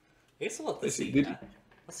Roy. I guess I'll let this Did he- see did that.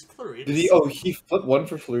 Let's Florina. Did he? Oh, he flipped one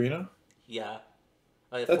for Florina. Yeah.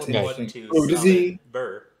 I That's flipped one interesting. to Oh, does summon he-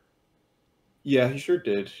 Burr. Yeah, he sure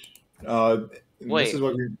did. Wait. This is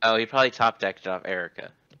what you're. Oh, he probably top decked off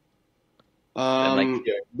Erica. yeah.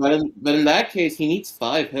 But in that case, he needs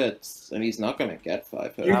 5 hits, and he's not gonna get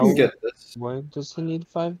 5 hits You can get this. Why does he need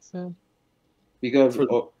 5 then? because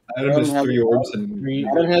For- oh, Adam has Adam 3 has- orbs and Three-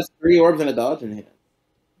 Adam has 3 orbs and a dodge in hand.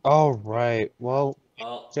 Oh right. Well,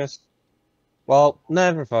 Oh,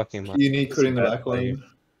 never fucking mind. you need He's putting a the bad back player. line.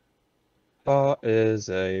 Bot is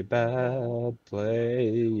a bad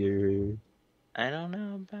player. I don't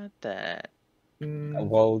know about that.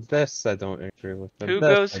 Well, this I don't agree with. but Who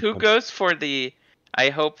this I goes don't- for the I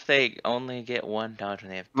hope they only get 1 dodge when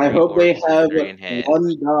they have 3 I hope they orbs and have 3 in hand.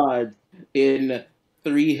 1 dodge in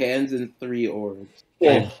 3 hands and 3 orbs. Oh,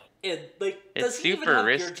 and like, It's does he even super have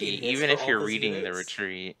risky, guaranteed hits even for if all you're his reading the units?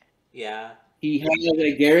 retreat. Yeah, He has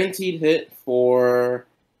a guaranteed hit for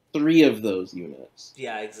 3 of those units.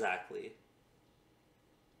 yeah, exactly.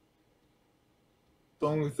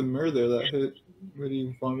 song with the mirror there that hit. Where do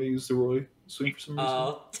you want to use the Roy swing for some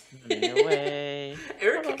reason? Running away.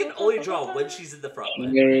 Erica can only draw when she's in the front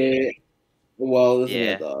line, Yeah. Well, this Yeah.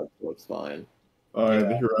 is a dodge, so it's fine.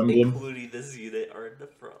 The hero emblem. including this unit, are in the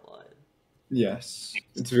front line. Yes,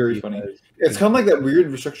 it's very funny. It's kind of like that weird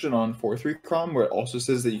restriction on 4-3 Crom where it also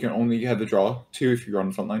says that you can only have the draw 2 if you're on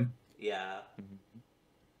the front line. Yeah.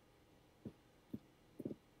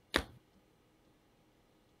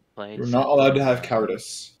 You're not allowed to have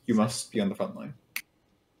cowardice. You must be on the front line.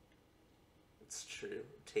 It's true.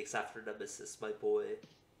 It takes after Nemesis, my boy.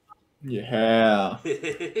 Yeah.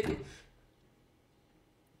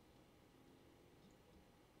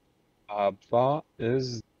 Bot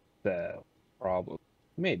is the problem.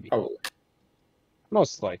 Maybe. Probably.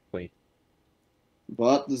 Most likely.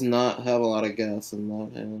 Bot does not have a lot of gas in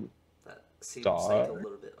that hand. That seems like Star. a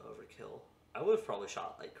little bit overkill. I would have probably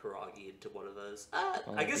shot like Karagi into one of those. I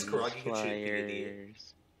All guess these Karagi could shoot Giggity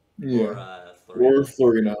flyers. Yeah. or Or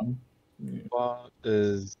Flurry. Flurina. Yeah. Bot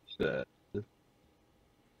is dead.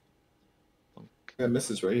 That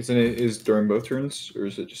misses, right? Isn't it is during both turns, or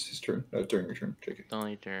is it just his turn? During your turn. JK. It's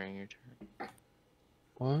only during your turn.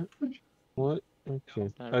 What? What?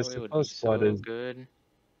 Okay. That I really would be suppose Bot so is good.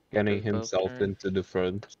 getting With both himself turns. into the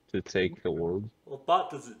front to take the orb. Well,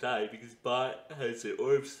 Bot doesn't die because Bot has an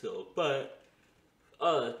orb still, but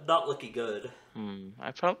not looking good.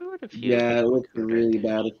 I probably would have healed. Yeah, it looks Kuda. really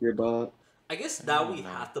bad if you're bot. I guess I now don't we know.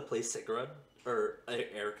 have to play Sigrun or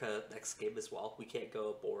Erica next game as well. We can't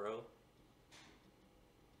go Boro.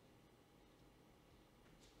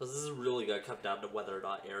 This is really gonna come down to whether or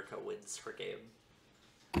not Erica wins her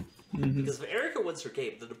game. Because if Erica wins her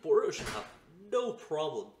game, then the Boro should have no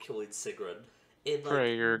problem killing Sigrun in like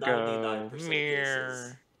Prayer 99% go. of cases.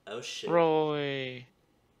 Mirror. Oh shit. Roy.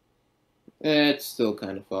 It's still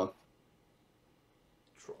kind of fucked.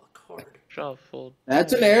 Draw a card. Shuffled.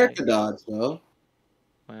 That's an die. Erica dodge, though.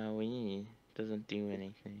 Wow, we doesn't do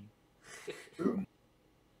anything.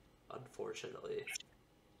 Unfortunately.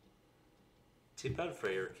 Too bad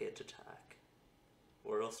Freyr can't attack.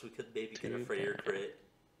 Or else we could maybe get a Too Freyr bad. crit.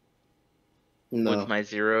 No. With my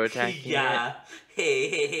 0 attacking Yeah.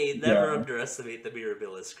 Hey, never Yeah. underestimate the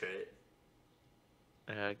Mirabilis crit.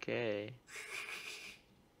 it? Okay.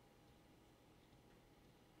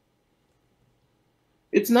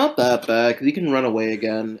 It's not that bad, because he can run away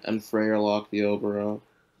again and Freyr lock the Obero.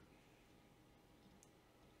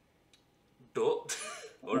 Don't.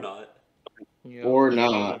 Or not. Yo, Or yo.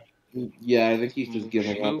 not. Yeah, I think he's just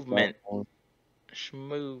giving up. at that Movement. point.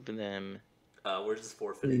 Schmoove them. We're just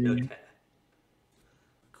forfeiting. Mhm. Okay.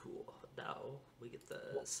 Cool. Now we get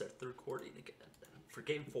to start the recording again. For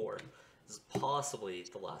game 4, this is possibly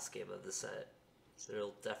the last game of the set. So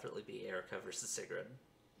it'll definitely be Erica versus Sigrun.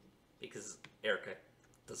 Because Erica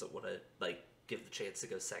doesn't want to, like, give the chance to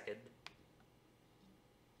go second.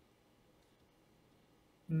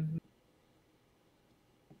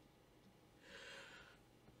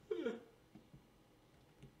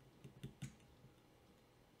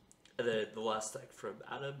 And then the last deck from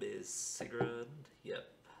Adam is Sigrun. Yep.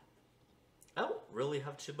 I don't really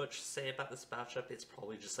have too much to say about this matchup. It's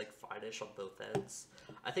probably just like fine-ish on both ends.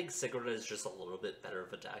 I think Sigrun is just a little bit better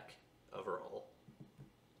of a deck overall.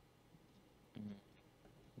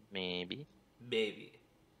 Maybe. Maybe.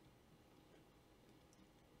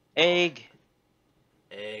 Egg.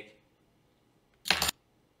 Egg.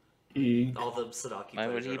 E. All them Sadaki Why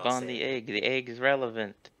would players are he not bond saying the it. egg? The egg is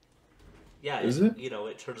relevant. Yeah, Is it? You know,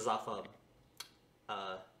 it turns off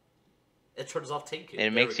it turns off Tinku. It There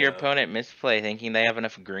makes we your go. opponent misplay, thinking they have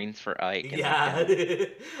enough greens for Ike. Yeah.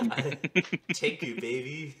 Tinku,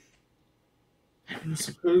 baby. I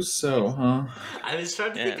suppose so, huh? I was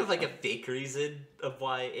trying to think Yeah. of like a fake reason of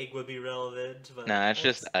why egg would be relevant, but Nah, it's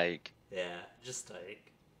just Ike. yeah, just like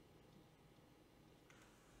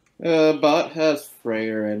Bot has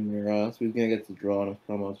Freyr and Mira, so he's gonna get to draw on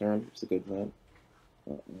a promo turn. It's a good bet.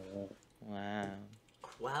 Wow.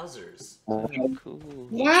 wowzers. Oh, cool.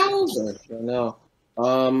 Wowzer! I know.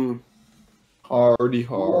 Hardy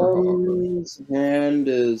hard. His hand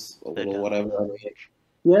is a The little dog. whatever. I mean,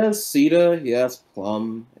 he has Sita, he has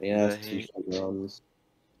Plum, and he has The two heck? drums.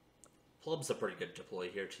 Plum's a pretty good deploy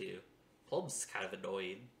here too. Plum's kind of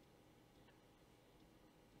annoying.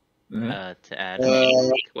 To add. Uh,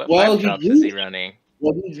 What well, 5 he drops is he drew- running?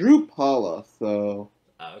 Well, he drew Paula, so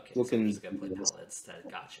Oh, okay, Looking- so we're just gonna play Pella instead.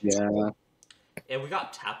 Gotcha. yeah. And we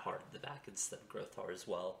got Tap Hard in the back instead of Growth Hard as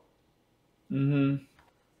well. Mm-hmm.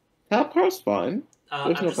 Tap Car's fine. I'm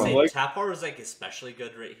There's no just saying, problem. Tap Hard is like especially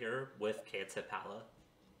good right here with Kanta Pala.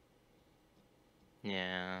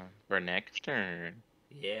 Yeah. For next turn.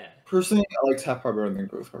 Yeah. Personally, I like Tap Hard better than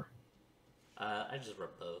Growth Hard. I just run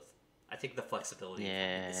both. I think the flexibility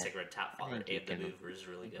Yeah, of the Sigrun Tap I Hard think you and the can mover is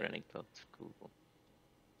really good. Running both's cool.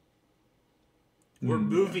 We're Mm.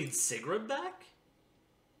 moving Sigrun back?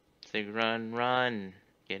 Sig run.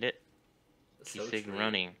 Get it? So Keep Sig true.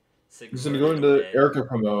 running. Sig He's gonna running go into away. Erica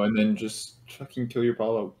promo and then just fucking kill your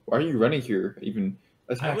Pala. Why are you running here? Even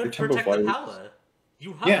I attack your would tempo protect the fighters. Pala.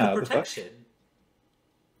 You have Yeah, the the fuck? protection.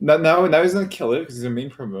 Now he's gonna kill it because he's a main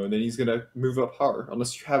promo, and then he's gonna move up hard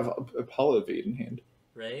unless you have a Pala evade in hand.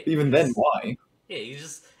 Right? Even then, Because- why? Yeah, you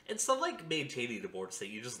just it's not like maintaining the board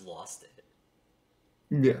state, you just lost it.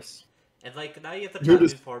 Yes. And like now you have to You're try to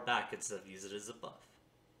just- move far back instead of use it as a buff.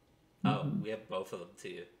 Oh, Mhm. we have both of them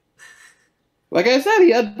too. Like I said, he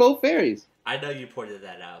had both fairies. I know you pointed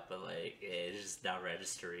that out, but like it's just not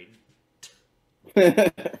registering.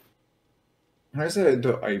 I said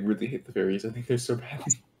I really hate the fairies. I think they're so bad.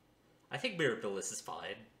 I think Mirabilis is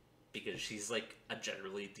fine because she's like a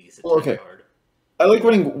generally decent Oh, type okay. card. I like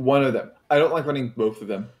running one of them. I don't like running both of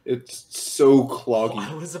them. It's so Oh, cloggy.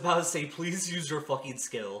 I was about to say, please use your fucking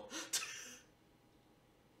skill.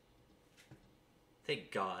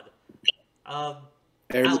 Thank God. I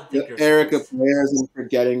don't think you're Erica supposed to. players and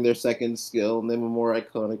forgetting their second skill, name a more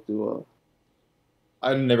iconic duo.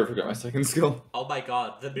 I never forget my second skill. Oh my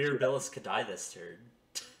God, the Mirabilis could die this turn.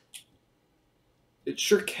 It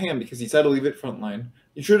sure can because he said to leave it front line.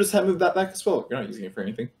 You should just have moved that back as well. You're not using it for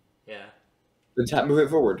anything. Yeah, Then tap move it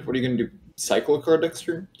forward. What are you gonna do? Cycle a card next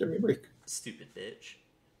turn? Give me a break. stupid bitch.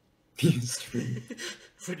 Stupid.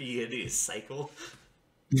 What are you gonna do? Cycle?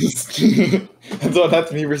 That's what happened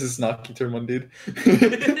to me versus Snaki turn one, dude.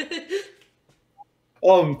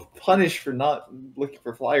 Oh, I'm punished for not looking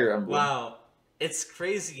for flyer emblem. Wow, it's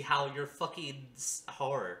crazy how your fucking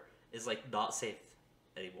horror is like not safe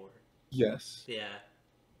anymore. Yes. Yeah.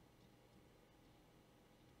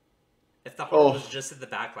 If the horror Oh. was just in the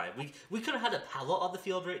back line, we could have had a pallet on the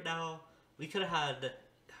field right now. We could have had.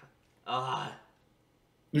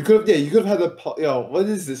 You could have had the yo. What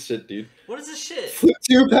is this shit, dude? What is this shit? Flip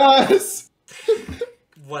to pass.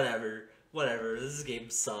 Whatever. This game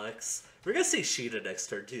sucks. We're gonna say Sheeta next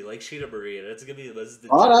turn too, like Sheeta Marine. It's gonna be the most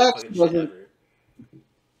degenerate fucking shit ever.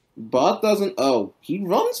 Bot doesn't. Oh, he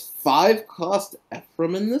runs 5 cost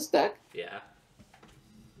Ephraim in this deck. Yeah.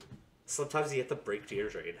 Sometimes you have to break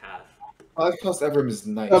Deirdre in half. 5 cost Ephraim is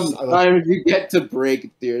nice. I like Sometimes you get to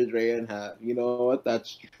break Deirdre in half. You know what?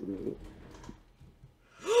 That's true.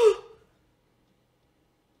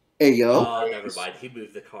 Hey yo. Oh, never mind. He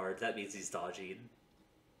moved the card. That means he's dodging.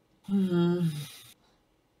 Now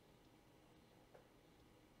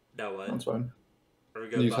what? That's fine. Are we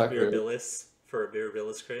going to buff Mirabilis for a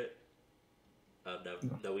Mirabilis crit? Oh,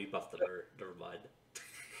 no, we buffed the Mir. Never mind.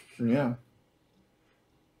 Yeah.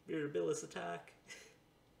 Mirabilis attack.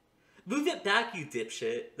 Move it back, you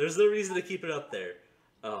dipshit. There's no reason to keep it up there.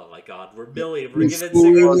 Oh my God, we're milling. We're giving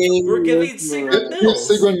Sigrun. We're giving Sigrun Mills.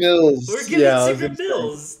 Sigrun Mills. We're giving Sigrun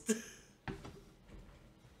Mills.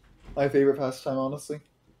 My favorite pastime, honestly.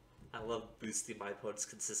 I love boosting my opponent's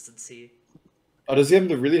consistency. Oh, does he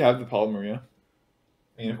really have the Polymaria?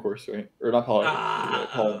 I mean, of course, right? Or not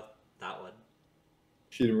Polymaria. That one.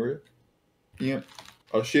 Sheeta Maria? Yeah.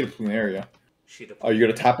 Oh, Sheeta Plumeria. Sheeta Plumeria. Are you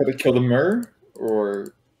gonna tap it to kill the Mir?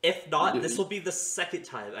 Or... If not, this will be the second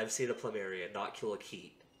time I've seen a Plumeria not kill a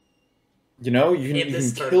Keat. You know, you can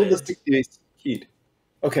kill the 60-day Keat.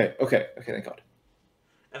 Okay, thank God.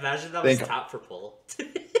 Imagine that was tap for pull.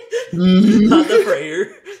 Mm-hmm. Not the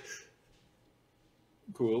prayer.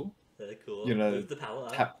 Cool. Cool. You know, move the Pala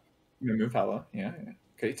up. Tap. You move Pala. Yeah.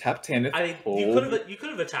 Okay, tap Tanith. I mean, you could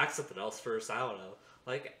have attacked something else first. I don't know.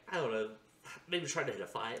 I don't know. Maybe trying to hit a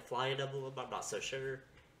flying emblem. I'm not so sure.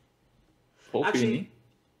 Pull Actually, Feeny.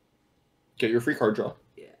 Get your free card draw.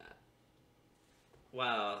 Yeah.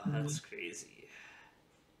 Wow, that's crazy.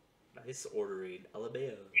 Nice ordering,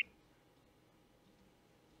 LMAO.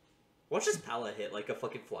 Watch this Pala hit like a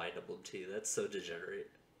fucking flying emblem too. That's so degenerate.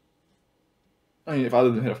 I mean, if either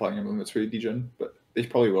of them hit a flying emblem, that's pretty degen, but they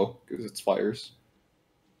probably will because it's flyers.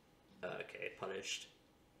 Okay, punished.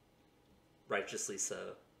 Righteously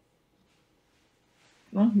so.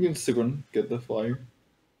 No, you can Sigrun get the flyer.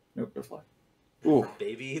 Nope, no fly. Ooh,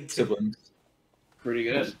 baby. siblings. Pretty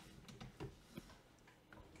good.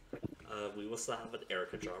 We will still have an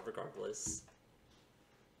Erica draw regardless.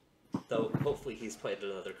 Though, hopefully he's played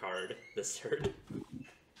another card this turn.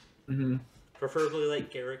 Mm-hmm. Preferably like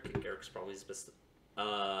Garrick. Garrick's probably his best.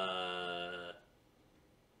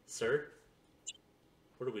 Sir?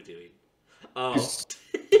 What are we doing? Oh.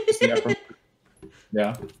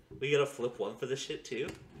 Yeah. We gotta flip one for this shit too?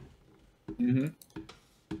 Mm-hmm.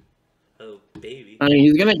 Oh, baby. I mean,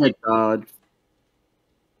 he's gonna get dodge.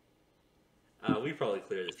 We probably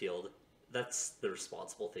clear the field. That's the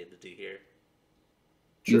responsible thing to do here.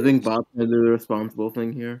 Do you think Bot's gonna do the responsible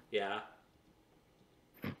thing here? Yeah.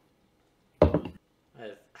 Oh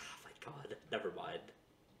my God. Never mind.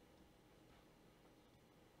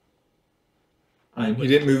 He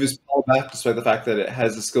didn't move his ball back despite the fact that it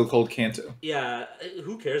has a skill called Kanto. Yeah,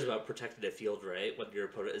 who cares about protecting a field, right? When your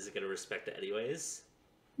opponent isn't going to respect it anyways.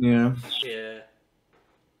 Yeah. Yeah.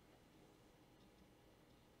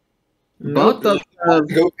 Bot does have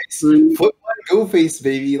Go face. Flip one, go face,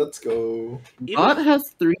 baby. Let's go. Bot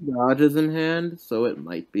has 3 dodges in hand, so it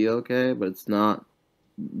might be okay, but it's not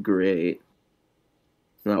great.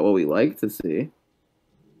 It's not what we like to see.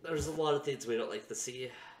 There's a lot of things we don't like to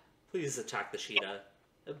see. Please attack the Sheeta.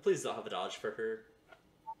 And please don't have a dodge for her.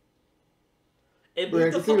 And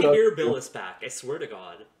Brand, move the consider fucking that. Mirabilis back, I swear to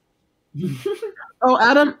God.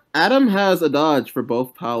 Oh, Adam has a dodge for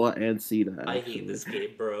both Paula and Sita. I hate this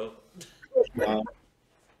game, bro. Wow.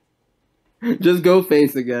 Just go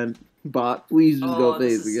face again, bot. Please just go Oh,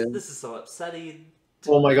 face again. this is so upsetting.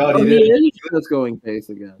 Oh my god, Oh, he he did. is just going face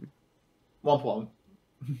again. Womp womp.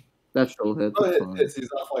 That still hits. Oh, It's fine. hits. He's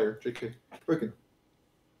not fire. JK. Freaking.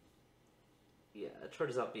 Yeah, it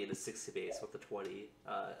turns out being a 60 base with a 20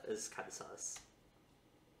 is kind of sus.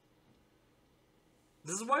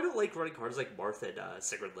 This is why I don't like running cards like Marth and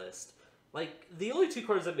Sigrid List. Like, the only two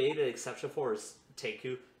cards I made an exception for is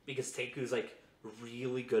Tenku, because Tenku's like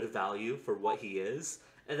really good value for what he is.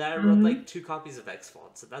 And then I run like 2 copies of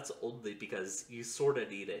X-Fonts, and that's only because you sort of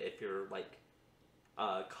need it if you're like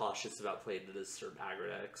cautious about playing into certain aggro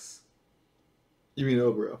decks. You mean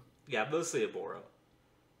Obro? Yeah, mostly a Boro.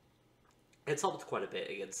 It's helped quite a bit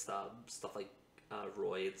against stuff like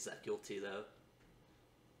Roy and Zekul too, though.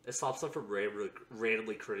 It stops them from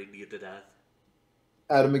randomly critting you to death.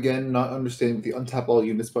 Adam again, not understanding what the untap all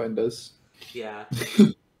units button does. Yeah.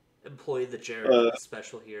 Employing the Jared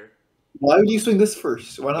special here. Why would you swing this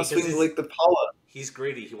first? Why not Because swing he's- like the Paula? He's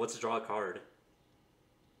greedy. He wants to draw a card.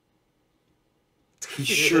 He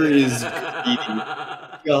sure is greedy.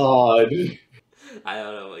 God. I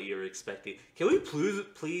don't know what you were expecting. Can we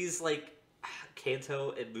please like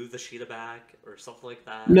Kanto and move the Sheeta back or something like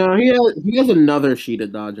that? No, he has another sheet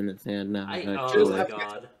of dodge in his hand now. Oh actually. my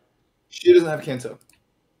god. She doesn't have Kanto.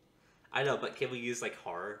 I know, but can we use like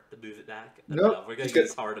Har to move it back? No, We're gonna just get-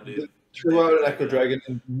 use Har to move. True out an Echo Dragon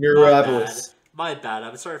and My bad. Mirabilis. My bad.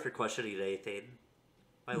 I'm sorry for questioning anything.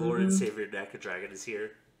 My Lord and Savior Necker Dragon is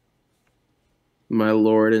here. My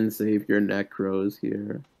Lord and Savior Necro is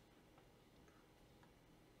here.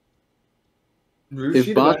 Move If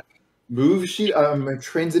Sheeta bot- back. Move Sheeta.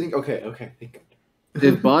 Transiting. Okay, thank God.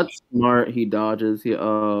 If bot's smart, he dodges.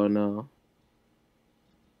 Oh no.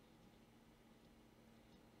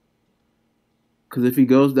 Because if he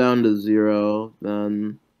goes down to 0,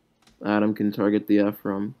 then Adam can target the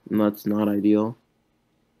Ephraim, and that's not ideal.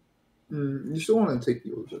 You still want to take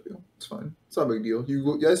the orders, I feel. It's fine. It's not a big deal.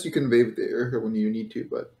 Yes, you can evade with the air when you need to,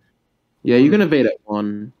 but Yeah, you can evade at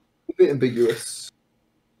 1. a bit ambiguous.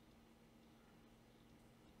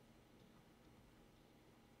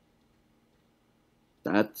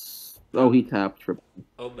 That's... Oh, he tapped triple.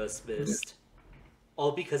 Almost missed.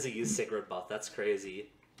 All because he used Sigrid buff. That's crazy.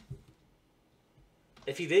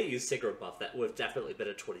 If he didn't use Sigrid buff, that would have definitely been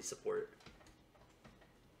a 20 support.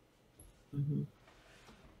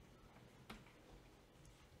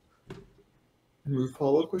 Move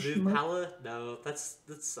Paula? Question Move mark? Pala? No, that's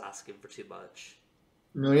asking for too much.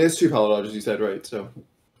 No, he has 2 Paula dodges. You said right. So, or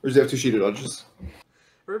does he have 2 Sheeta dodges?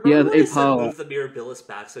 Remember Yeah, when a I said Pala. move the Mirabilis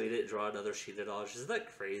back so he didn't draw another Sheeta dodge? Isn't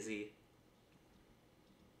that crazy?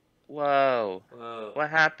 Whoa. Whoa. What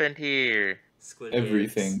happened here? Squid Games.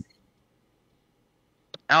 Everything.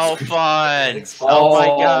 Alphonse! Oh. Oh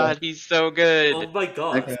my god, he's so good! Oh my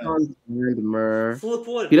god. Exxon's weird Myrrh. Flip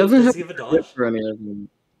one. He doesn't Does have he have a a dodge? crit for any of them.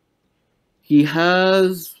 He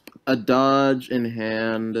has a dodge in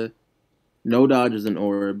hand, no dodges and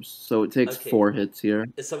orbs, so it takes Okay. 4 hits here.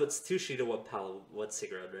 So it's 2 Sheeta, 1 Pala, 1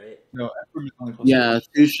 Sigrid, right? No, Ephraim is only plus Yeah,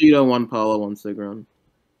 2 Sheeta, 1 Paula, 1 Sigron.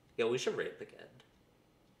 Yeah, we should ramp again.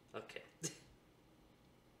 Okay.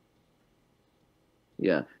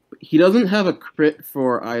 Yeah. He doesn't have a crit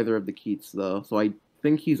for either of the Keats, though, so I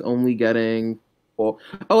think he's only getting 4.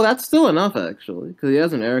 Oh, that's still enough, actually, because he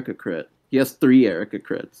has an Erica crit. He has 3 Erica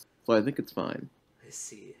crits, so I think it's fine. I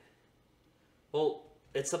see. Well,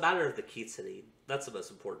 it's a matter of the Keats hitting. That's the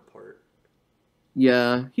most important part.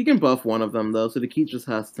 Yeah, he can buff one of them, though, so the Keat just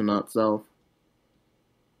has to not self.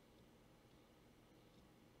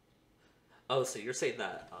 Oh, so you're saying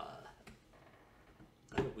that,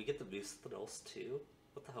 oh, we get to move something else too?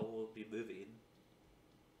 What the hell will we be moving?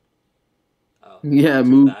 Oh, Yeah, to the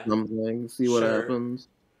move back. something, see what Sure. happens.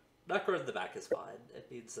 Knocker in the back is fine.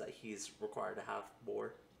 It means that he's required to have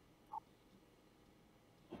more.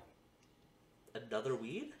 Another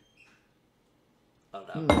weed? Oh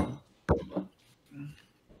no.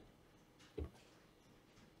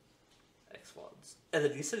 X1s. And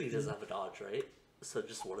then you said he doesn't have a dodge, right? So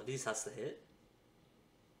just one of these has to hit?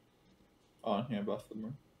 On here, buff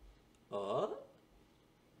them. Oh?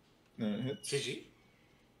 No, it hits. GG?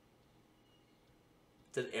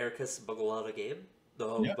 Did Erica smuggle out a game?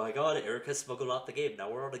 Oh Yeah. my god, Erica smuggled out the game. Now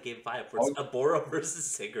we're on a game 5 where it's Abora versus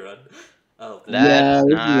Sigurd. Oh boy. That's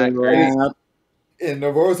this not is a great. wrap. And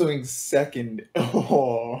Navarro's doing second.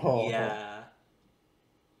 Oh. Yeah.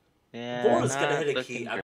 Yeah, Bora's gonna not hit a looking key.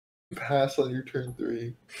 I'm pass on your turn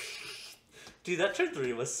 3. Dude, that turn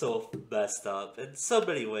 3 was so messed up in so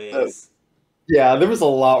many ways. Yeah, there was a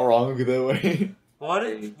lot wrong with that way. Why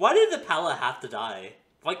did the pallet have to die?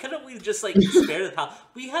 Why couldn't we just like spare the pallet?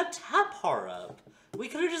 We had tap par up. We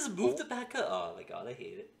could have just moved it back up. Oh my god, I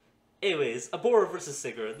hate it. Anyways, Abora versus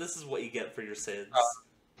Sigurd. This is what you get for your sins.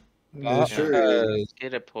 Yeah, sure is.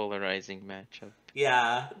 Get a polarizing matchup.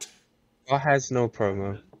 Yeah. Bot has no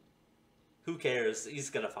promo. Who cares? He's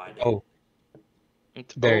gonna find it. Oh,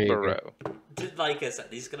 It's There you go. Oboro. Like I said,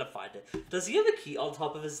 he's gonna find it. Does he have a key on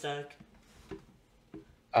top of his deck?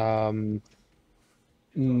 no.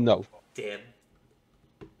 Damn.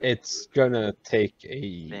 It's gonna take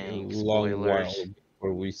a Thanks, long while spoilers.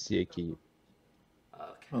 before we see a key.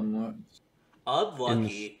 Okay. Unlocked.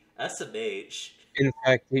 Unlucky. SMH. In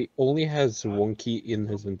fact, he only has one key in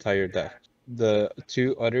his entire deck. The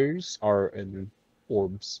 2 others are in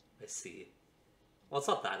orbs. I see. Well, it's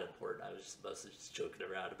not that important. I was just mostly just joking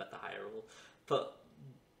around about the high roll. But,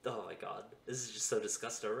 oh my god. This is just so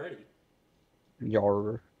disgusting already.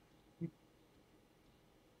 Yar.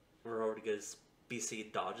 We're already gonna be seeing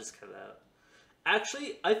dodges come out.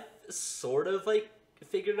 Actually, I sort of like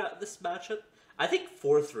figured out this matchup. I think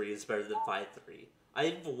 4-3 is better than 5-3.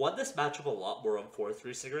 I've won this matchup a lot more on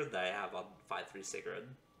 4-3 Sigurd than I have on 5-3 Sigurd.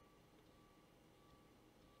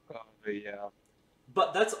 Yeah.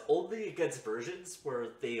 But that's only against versions where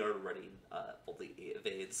they are running only 8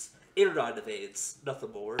 evades. 8 or 9 evades,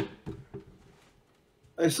 nothing more.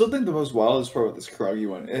 I still think the most wildest part about this Karagi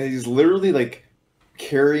one, and he's literally like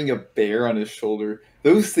carrying a bear on his shoulder.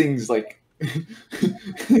 Those things, like,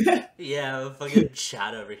 Yeah, fucking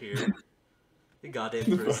Chad over here. The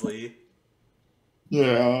goddamn grizzly.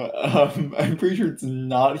 yeah, I'm pretty sure it's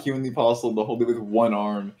not humanly possible to hold it with one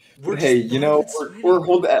arm. We're But hey, just you not know, even swinging. we're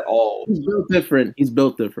hold at all. He's built different. He's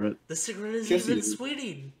built different. The cigarette isn't Yes, he even is.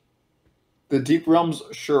 swinging. The Deep Realms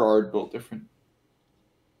sure are built different.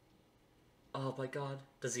 Oh my god.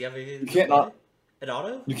 Does he have a... You can't not. An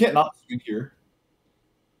auto? You can't not swing here.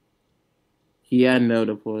 He had no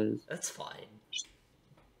deploys. That's fine.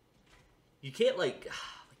 You can't like...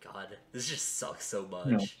 Oh my god. This just sucks so much.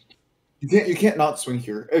 No. You can't not swing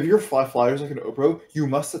here. If your flyers like an Opro, you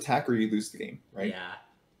must attack or you lose the game, right? Yeah.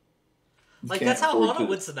 You Like, can't that's how afford Hana to-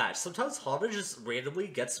 wins the match. Sometimes Hana just randomly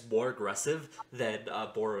gets more aggressive than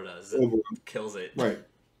Boro does and Overwhelm. kills it. Right.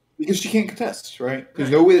 Because she can't contest, right?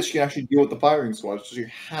 There's no way that she can actually deal with the firing squad, so she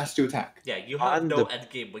has to attack. Yeah, you have On no the-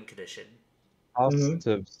 endgame win condition.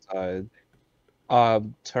 Positive side.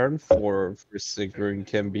 Turn 4 for Sigurd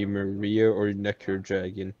can be Maria or Necro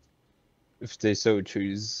Dragon, if they so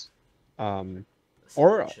choose. Or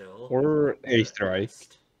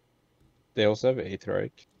Aetherite. They also have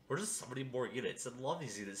Aetherite. Or just so many more units, and a lot of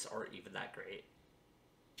these units aren't even that great.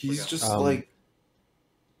 He's Okay. just like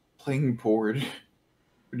playing board.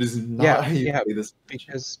 It is not Yeah, how you yeah. play this.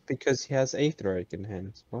 Because he has Aetherite in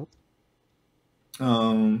hand. What?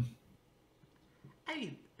 I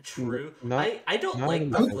mean, true. Not- I don't not like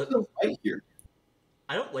in the I the would flip. still fight here.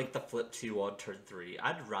 I don't like the flip 2 on turn 3.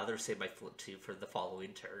 I'd rather save my flip 2 for the following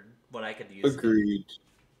turn when I can use it. Agreed.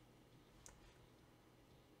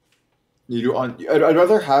 You do on. I'd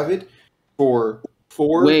rather have it for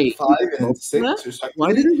 4, Wait, 5, and then what? 6 or something.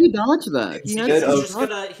 Why didn't he dodge that? He Instead had Because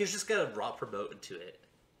of- he's just gonna raw promote into it.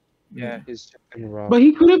 Yeah, he's just gonna rob. But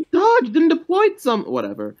he could have dodged and deployed some.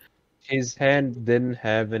 Whatever. His hand didn't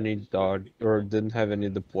have any dodge or didn't have any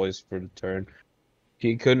deploys for the turn.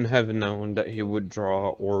 He couldn't have known that he would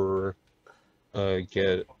draw or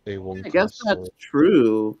get a one. I guess that's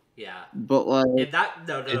true. Yeah. But like, In that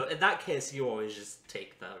no. In that case, you always just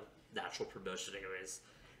take the natural promotion, anyways.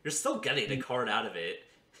 You're still getting a card out of it.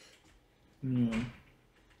 Yeah.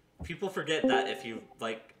 People forget that if you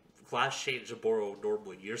like flash change a Boro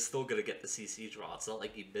normally, you're still gonna get the CC draw. It's not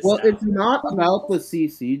like you missed well, out. it's not about the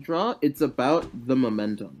CC draw. It's about the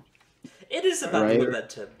momentum. It is about Right. the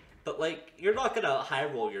momentum, but like you're not gonna high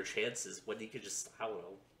roll your chances when you could just I don't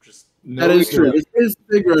know, just No, That is you true. can- This is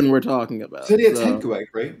Sigrun we're talking about. Said he had so- 10 Kuwait,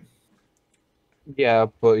 right? Yeah,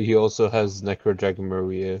 but he also has Necro Dragon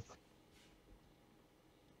Maria.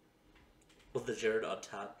 will the Jared on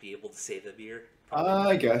top be able to save him here?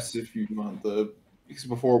 I guess if you want the because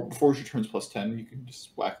before she turns +10, you can just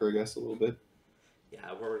whack her, I guess, a little bit.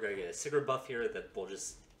 Yeah, we're gonna get a Sigrid buff here, then we'll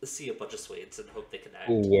just see a bunch of Swains and hope they connect.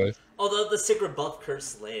 What? Although the Sigrid buff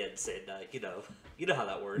curse lands, and you know how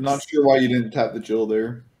that works. I'm not sure why you didn't tap the Jill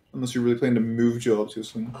there, unless you're really planning to move Jill up to a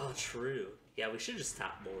swing. Oh, true. Yeah, we should just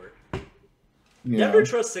tap more. Yeah. Never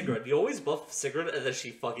trust Sigrid. You always buff Sigrid and then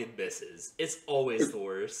she fucking misses. It's always the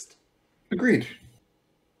worst. Agreed.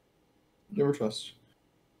 Never trust.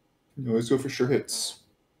 You always go for sure hits.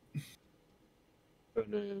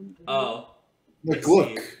 Oh, Like, I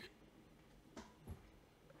look. see.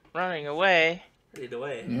 Running away. Read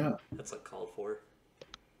away. Yeah. That's uncalled for.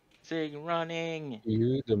 Sig running.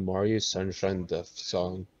 You, the Mario Sunshine Death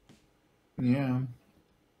song. Yeah.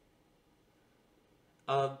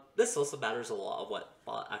 This also matters a lot of what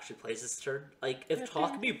bot actually plays this turn. Like, if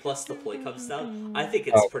Talk Me plus the play comes down, I think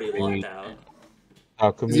it's pretty locked down.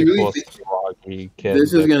 How come Is he you really plus Kiragi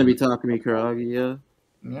This is gonna be Takumi Kuragi, yeah.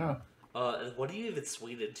 Yeah. And what do you even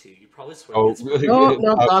swing into? You probably swing Oh, against really? No,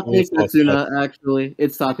 no, Takumi Takumi plus Setsuna, actually.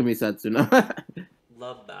 It's Takumi Setsuna.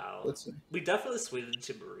 Love Mao. Let's see. We definitely swing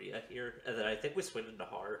into Maria here, and then I think we swing into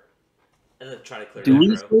Har. And then try to clear Do we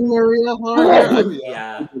aggro. swing Maria hard?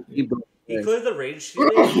 Yeah. He both He ways. cleared the range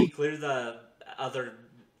unit, he cleared the other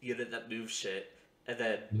unit that moves shit, and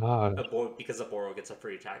then Nah. because a Boro gets a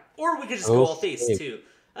free attack. Or we could just go all face Okay. too.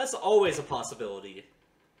 That's always a possibility.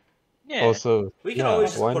 Yeah. Also, We can yeah, always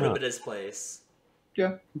just why put him not? in his place.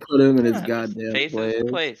 Put him in his Yeah, goddamn face place. his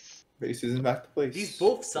place. Base isn't back to place. These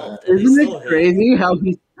both selfed, and they Isn't still it hit. crazy how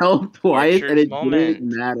he self twice and Orchard's it moment.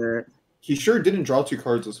 didn't matter? He sure didn't draw 2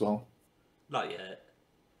 cards as well. Not yet.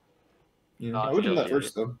 Yeah, Not I would have done that really.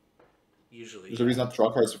 first though. Usually. There's a reason not to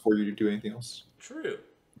draw cards before you do anything else. True.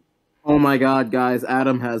 Oh my god, guys,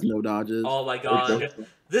 Adam has no dodges. Oh my There you go. god.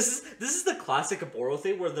 This is the classic Boro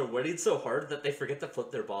thing where they're winning so hard that they forget to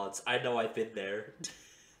flip their bonds. I know I've been there.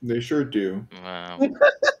 They sure do. Wow.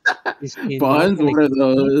 Bonds, what are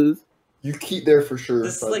those? You keep there for sure.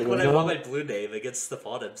 This is by like the when way. I won my blue name against the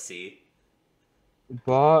Fod MC.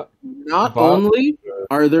 But Not Bob- only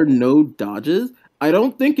are there no dodges, I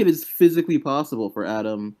don't think it is physically possible for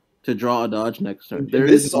Adam to draw a dodge next turn. There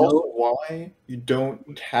This is is also no. why you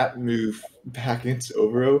don't tap move back into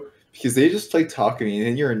Obro, because they just play Takumi and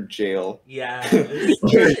then you're in jail. Yeah, this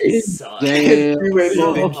You're turn in sucks. jail. Do anything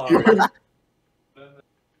So here. hard.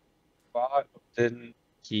 Bot didn't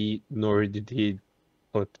he, nor did he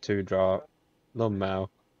flip to draw. No Mao.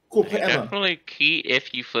 Cool, You play Emma. definitely key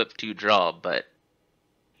if you flip to draw, but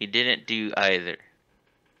he didn't do either.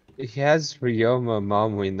 He has Ryoma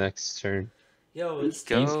Mamui next turn. Yo, it's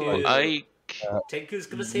Go Tenku. Ike. Tenku's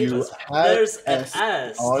gonna save You us. have There's an S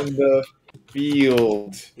S. on the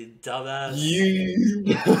field. You dumbass.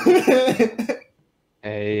 You.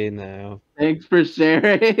 Hey now. Thanks for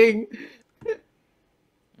sharing.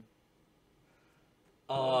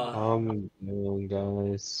 No,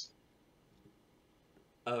 guys.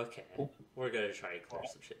 Okay. We're gonna try and clear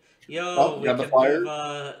some shit. Yo, Oh, we got the can fire? move,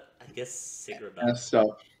 I guess Sigrid up. Messed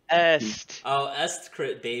up. Est. Oh, Est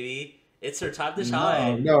crit, baby. It's her time to No,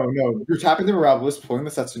 shine. no. You're tapping the Mirabilis, pulling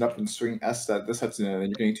the Setsuna up, and swinging S at the Setsuna, and then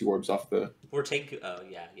you're getting 2 orbs off the. We're Tenku. Oh,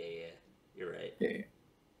 yeah. You're right.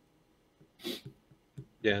 Yeah.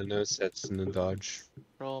 Yeah, no sets in the dodge.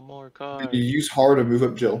 Roll more cards. You use hard to move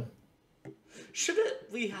up Jill.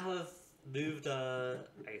 Shouldn't we have moved, I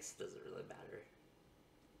guess it doesn't really matter.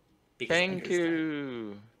 Because Thank Tenku's dead.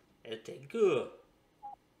 you. And Tenku.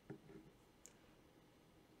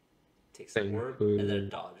 Takes the orb and then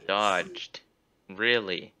dodges. Dodged.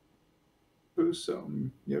 Really? Boost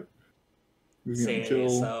yep. Moving Say up Jill.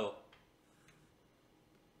 so.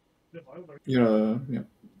 Yeah.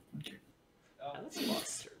 That's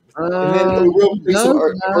monster. And then Obro He plays some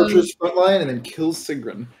does have- Archer's front line and then kills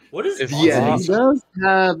Sigrun. What is If Yeah, monster? He does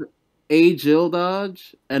have a Jill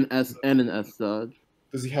dodge and an S dodge.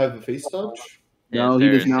 Does he have a face dodge? No, Yes, he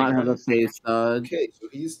there does is not Sigrid. have a face dodge. Okay, so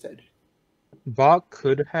he's dead. Bot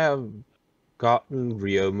could have gotten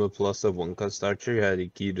Ryoma plus a 1-cost archer had he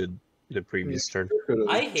keyed the previous turn.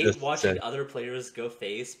 I hate Just watching say. other players go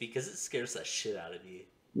face because it scares the shit out of me.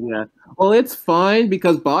 Yeah. Well, it's fine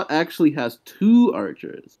because bot actually has 2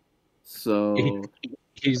 archers. So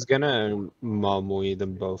He's gonna Mamui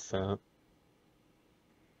them both out.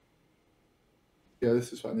 Yeah,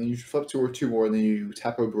 this is fine. Then you flip 2 or 2 more, and then you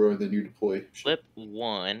tap Obro, and then you deploy. Flip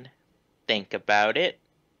one. Think about it.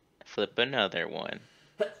 Flip another one.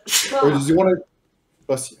 Or does he want to?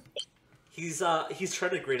 Bless you. He's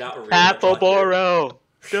trying to grade out a Tap a Rocket. Boro.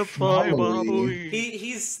 Deploy Mamui. Mamui.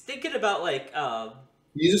 He's thinking about like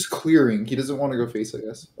He's just clearing. He doesn't want to go face, I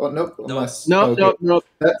guess. Oh nope. Unless no.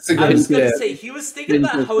 That's I was gonna dead. say he was thinking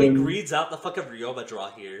about how he Interesting. reads out the fucking Ryoma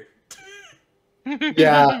draw here.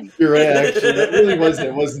 Yeah, you're right. Actually, that really wasn't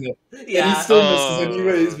it, wasn't it? And he Yeah. still Oh. misses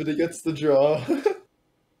anyways, but he gets the draw.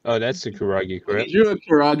 Oh, that's the Kuragi crit. He drew a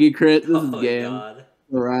Kuragi crit. This Oh is my game. god.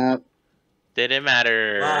 Wrap. Didn't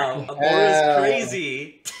matter. Wow, Abora's Yeah.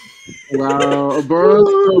 crazy. Wow. Burrow's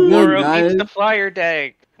so good, Boro guys. keeps the flyer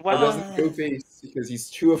deck. He Wow. doesn't go face because he's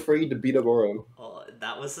too afraid to beat a Boro. Oh,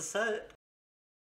 that was the set.